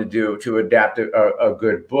fun to do, to adapt a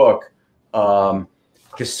good book,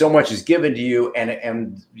 because so much is given to you,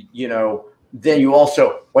 and then you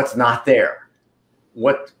also, what's not there,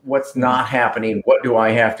 what's not happening, what do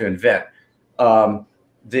I have to invent?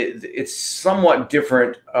 It's somewhat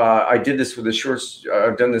different. I've done this with a short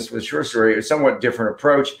story. A somewhat different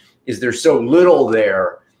approach is there's so little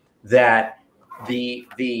there that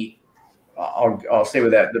I'll stay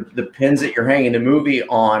with that. The pins that you're hanging the movie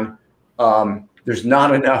on, there's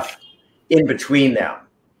not enough in between them,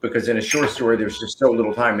 because in a short story, there's just so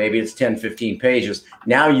little time. Maybe it's 10, 15 pages.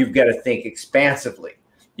 Now you've got to think expansively.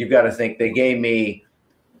 You've got to think, they gave me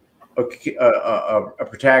a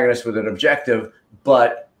protagonist with an objective,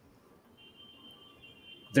 but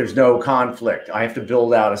there's no conflict. I have to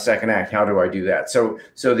build out a second act. How do I do that? So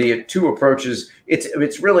the two approaches,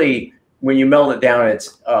 it's really, when you meld it down,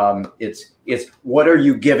 it's what are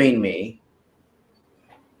you giving me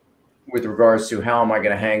with regards to how am I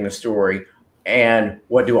going to hang the story, and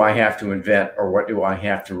what do I have to invent, or what do I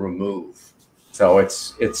have to remove? So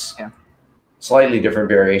it's slightly different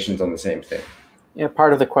variations on the same thing. Yeah,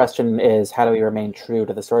 part of the question is how do we remain true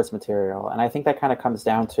to the source material? And I think that kind of comes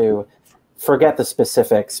down to forget the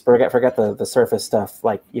specifics, forget the surface stuff,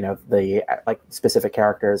 like, you know, the like specific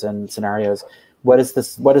characters and scenarios. What is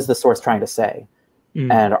the source trying to say?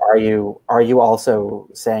 And are you also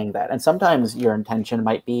saying that? And sometimes your intention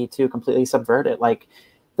might be to completely subvert it, like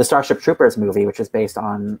the Starship Troopers movie, which is based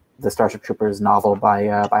on the Starship Troopers novel by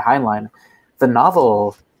Heinlein. The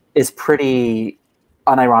novel is pretty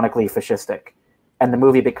unironically fascistic, and the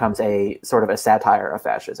movie becomes a sort of a satire of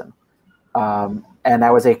fascism. And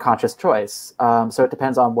that was a conscious choice. So it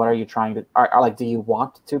depends on what are you trying to, like, do you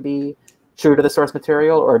want to be true to the source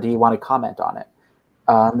material, or do you want to comment on it?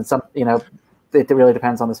 You know, it really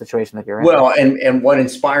depends on the situation that you're in. Well, and what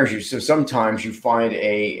inspires you. So sometimes you find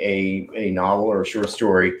a novel or a short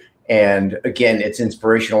story, and again, it's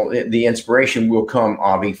inspirational. The inspiration will come,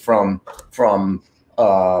 Avi, from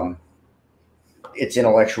its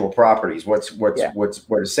intellectual properties. What's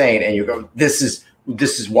it's saying, and you go, this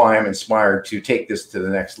is why I'm inspired to take this to the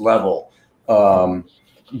next level.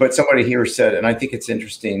 But somebody here said, and I think it's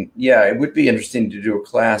interesting. Yeah, it would be interesting to do a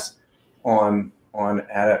class on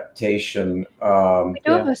adaptation. We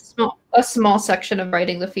do have a small section of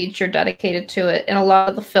writing the feature dedicated to it, and a lot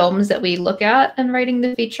of the films that we look at in writing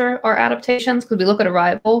the feature are adaptations, because we look at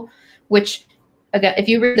Arrival, which, again, if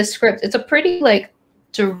you read the script, it's a pretty like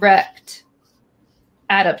direct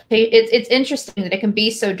adaptation. It's interesting that it can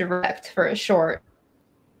be so direct for a short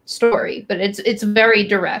story, but it's very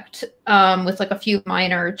direct, with like a few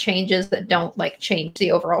minor changes that don't like change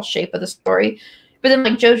the overall shape of the story. But then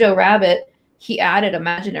like Jojo Rabbit, he added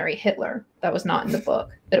imaginary Hitler that was not in the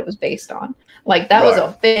book that it was based on. Like that was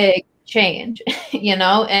a big change, you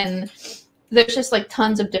know? And there's just like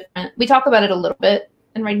tons of different, we talk about it a little bit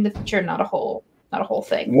in writing the feature, not a whole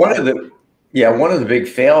thing. One of the big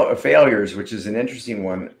failures, which is an interesting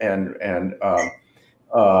one, and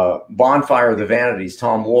Bonfire of the Vanities,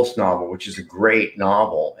 Tom Wolfe's novel, which is a great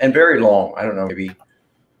novel and very long. I don't know,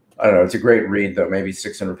 it's a great read though, maybe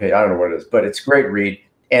 600 pages. I don't know what it is, but it's a great read.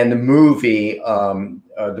 And the movie,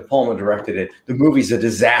 De Palma directed it. The movie's a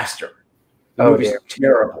disaster. The movie's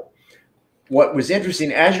terrible. What was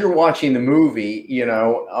interesting, as you're watching the movie, you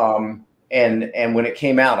know, and when it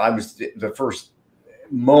came out, I was the first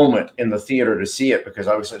moment in the theater to see it because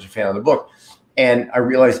I was such a fan of the book. And I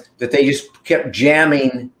realized that they just kept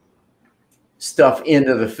jamming stuff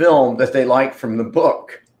into the film that they liked from the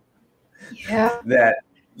book. Yeah. That,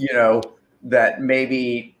 you know, that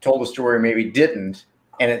maybe told the story, maybe didn't.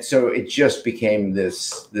 And so it just became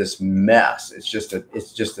this mess. It's just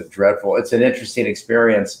a dreadful. It's an interesting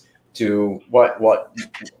experience to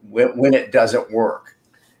when it doesn't work,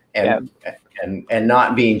 and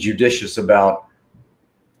not being judicious about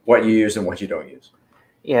what you use and what you don't use.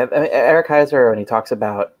 Yeah, I mean, Eric Heisserer, when he talks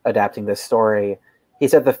about adapting this story, he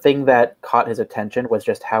said the thing that caught his attention was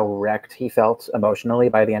just how wrecked he felt emotionally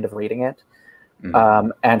by the end of reading it,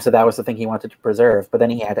 and so that was the thing he wanted to preserve. But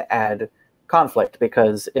then he had to add conflict,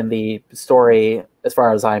 because in the story, as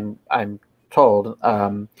far as I'm told,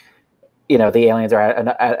 you know, the aliens are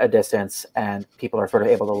at a distance, and people are sort of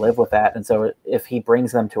able to live with that. And so, if he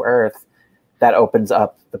brings them to Earth, that opens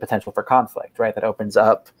up the potential for conflict, right? That opens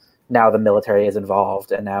up, now the military is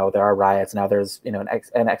involved, and now there are riots. Now there's, you know,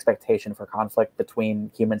 an expectation for conflict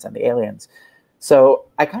between humans and the aliens. So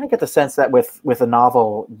I kind of get the sense that with a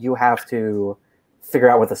novel, you have to figure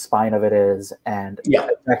out what the spine of it is and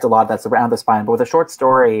affect a lot that's around the spine. But with a short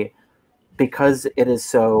story, because it is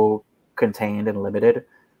so contained and limited,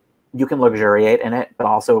 you can luxuriate in it, but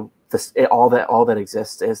also all that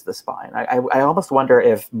exists is the spine. I almost wonder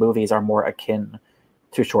if movies are more akin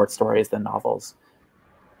to short stories than novels.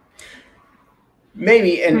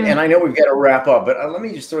 Maybe, and I know we've got to wrap up, but let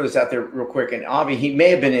me just throw this out there real quick. And Avi, he may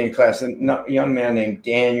have been in class, a young man named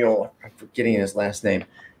Daniel, I'm forgetting his last name.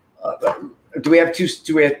 Do we have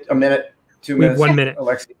a minute? 2 minutes? 1 minute.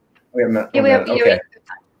 Alexie? We have a minute. Yeah, we have okay.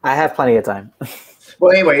 I have plenty of time.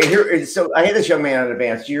 Well, anyway, so I had this young man at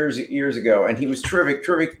Advanced years ago, and he was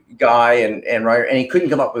terrific guy and writer, and he couldn't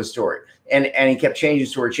come up with a story. And he kept changing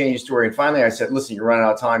story. And finally I said, listen, you're running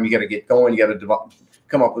out of time. You got to get going. You got to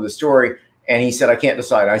come up with a story. And he said, I can't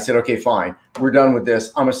decide. I said, okay, fine. We're done with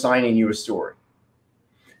this. I'm assigning you a story.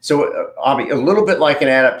 So Avi, a little bit like an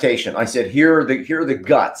adaptation. I said, here are the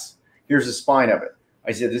guts. Here's the spine of it.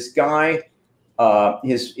 I said, this guy,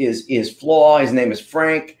 his flaw, his name is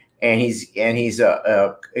Frank, and he's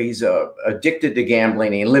addicted to gambling.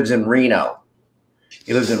 And he lives in Reno.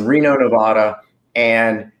 He lives in Reno, Nevada.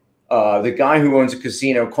 And the guy who owns a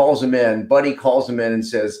casino calls him in. Buddy calls him in and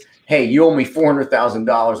says, hey, you owe me $400,000.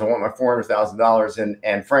 I want my $400,000.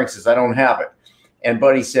 And Frank says, I don't have it. And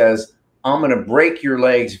Buddy says, I'm going to break your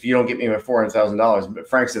legs if you don't get me my $400,000. But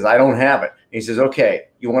Frank says, I don't have it. And he says, okay,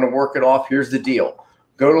 you want to work it off? Here's the deal.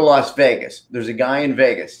 Go to Las Vegas. There's a guy in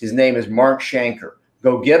Vegas. His name is Mark Shanker.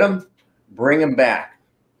 Go get him, bring him back.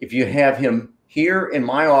 If you have him here in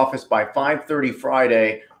my office by 5:30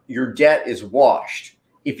 Friday, your debt is washed.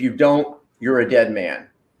 If you don't, you're a dead man.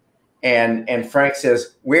 And Frank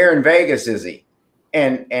says, where in Vegas is he?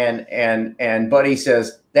 And Buddy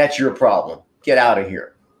says, that's your problem. Get out of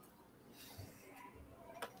here.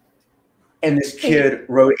 And this kid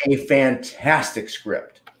wrote a fantastic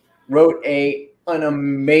script, wrote an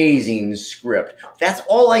amazing script. That's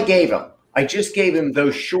all I gave him. I just gave him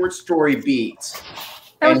those short story beats.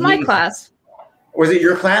 That was my class. Was it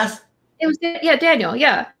your class? It was, yeah, Daniel.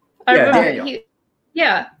 Yeah. Daniel.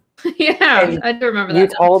 Yeah. Yeah, I do remember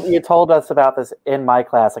that. You told us about this in my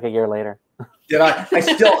class like a year later. Did I?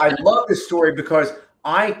 I love this story because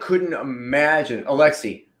I couldn't imagine,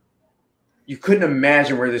 Alexie, you couldn't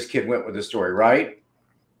imagine where this kid went with the story, right?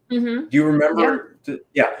 Mm-hmm. Do you remember?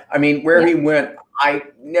 Yeah. I mean, where he went, I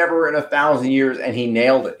never in 1,000 years, and he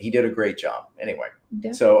nailed it. He did a great job. Anyway.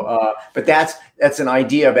 Yeah. So, but that's an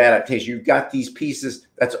idea of adaptation. You've got these pieces.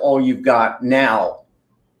 That's all you've got. Now,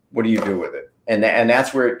 what do you do with it? And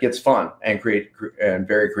that's where it gets fun and very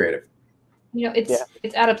creative. You know,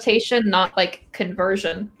 it's adaptation, not like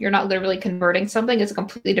conversion. You're not literally converting something. It's a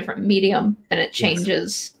completely different medium, and it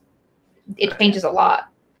changes. It changes a lot.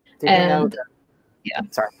 And yeah,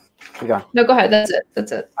 sorry, keep going. No, go ahead.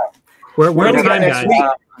 That's it. We're on time, guys.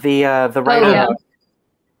 The writer. Oh, yeah.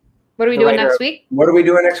 What are we doing next week? What are we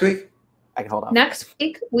doing next week? I can hold on. Next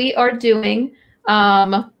week we are doing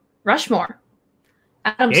Rushmore.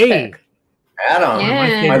 Adam's pick. Adam,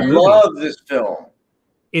 yeah. I love this film.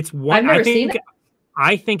 It's one. I've never seen it.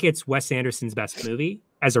 I think it's Wes Anderson's best movie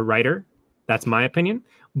as a writer. That's my opinion.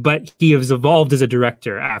 But he has evolved as a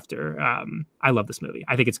director after. I love this movie.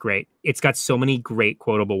 I think it's great. It's got so many great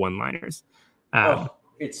quotable one-liners.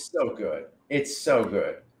 It's so good. It's so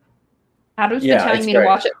good. Adam's been telling me to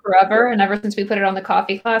watch it forever, and ever since we put it on the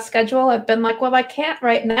coffee class schedule, I've been like, well, I can't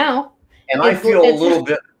right now. And I feel a little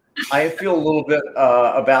bit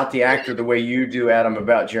about the actor the way you do, Adam,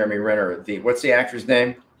 about Jeremy Renner. What's the actor's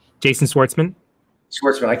name? Jason Schwartzman.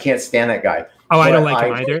 Schwartzman. I can't stand that guy. Oh, I don't like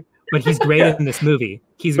him either. But he's great in this movie.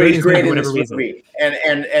 He's great in whatever reason. Movie.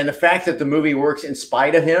 And the fact that the movie works in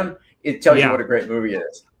spite of him, it tells you what a great movie it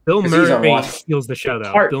is. Bill Murray steals the show,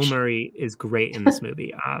 though. Bill Murray is great in this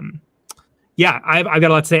movie. Yeah, I've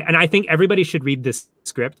got a lot to say, and I think everybody should read this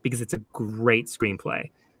script because it's a great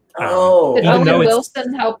screenplay. Did Owen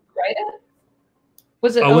Wilson help write it?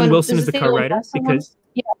 Was it Owen Wilson is the co-writer? Because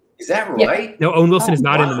is that right? No, Owen Wilson is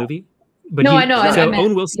not in the movie. But I know. So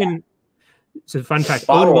Owen Wilson. So fun fact: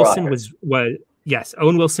 Owen Wilson was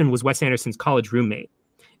Owen Wilson was Wes Anderson's college roommate,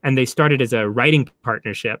 and they started as a writing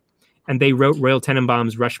partnership, and they wrote Royal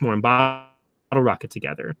Tenenbaum's Rushmore and Bottle Rocket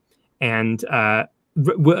together, and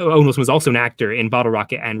Owen Wilson was also an actor in Bottle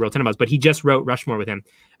Rocket and Royal Tenenbaums, but he just wrote Rushmore with him.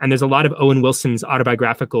 And there's a lot of Owen Wilson's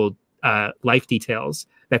autobiographical life details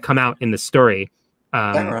that come out in the story. Is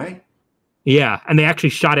that right? Yeah, and they actually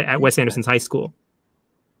shot it at Wes Anderson's high school.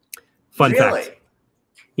 Fun fact.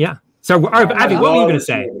 Yeah. So, Avi, what were you going to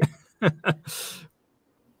say?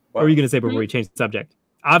 What were you going to say before we change the subject?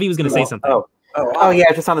 Avi was going to say something. Oh,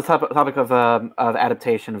 yeah, just on the topic of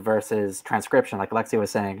adaptation versus transcription, like Alexie was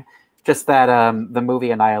saying. Just that the movie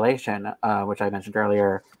Annihilation, which I mentioned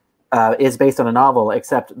earlier, is based on a novel,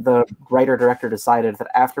 except the writer-director decided that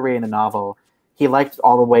after reading the novel, he liked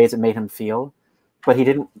all the ways it made him feel, but he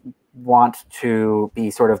didn't want to be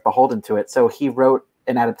sort of beholden to it. So he wrote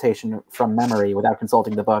an adaptation from memory without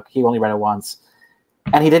consulting the book. He only read it once.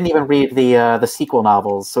 And he didn't even read the sequel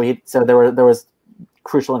novels. So there was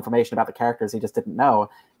crucial information about the characters he just didn't know.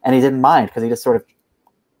 And he didn't mind because he just sort of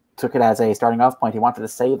took it as a starting off point. He wanted to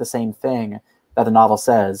say the same thing that the novel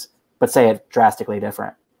says, but say it drastically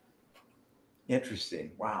different.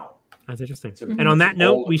 Interesting. Wow. That's interesting. And on that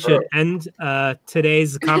note, we should end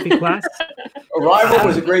today's coffee class. Arrival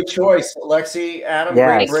was a great choice. Alexie, Adam,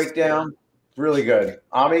 great breakdown. Really good.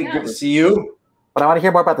 Ami, good to see you. But I want to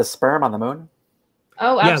hear more about the sperm on the moon.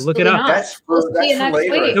 Oh, absolutely. Yeah, look it up. Not. That's for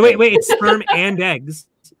later. No, wait. It's sperm and eggs.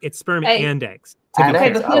 It's sperm and eggs.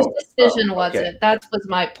 Okay, but whose decision was it? That was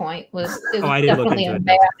my point. It was definitely a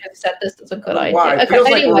man who said this is a good idea. Wow, it feels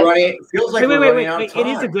like we're running out of time. It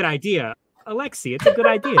is a good idea. Alexie, it's a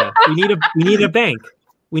Okay. We need a bank.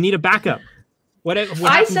 We need a backup. What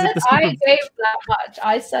I said I gave that much.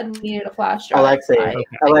 I said we needed a flash drive.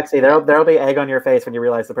 Alexie, there'll be egg on your face when you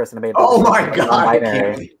realize the person who made this. Oh my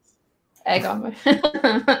God. egg on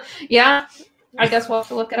my. Yeah, I guess we'll have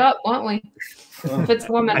to look it up, won't we? If it's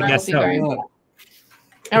a woman, I I guess will be so. very. Yeah.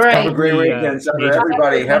 All right. Have a great weekend,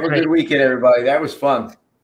 everybody. Have a good weekend, everybody. That was fun.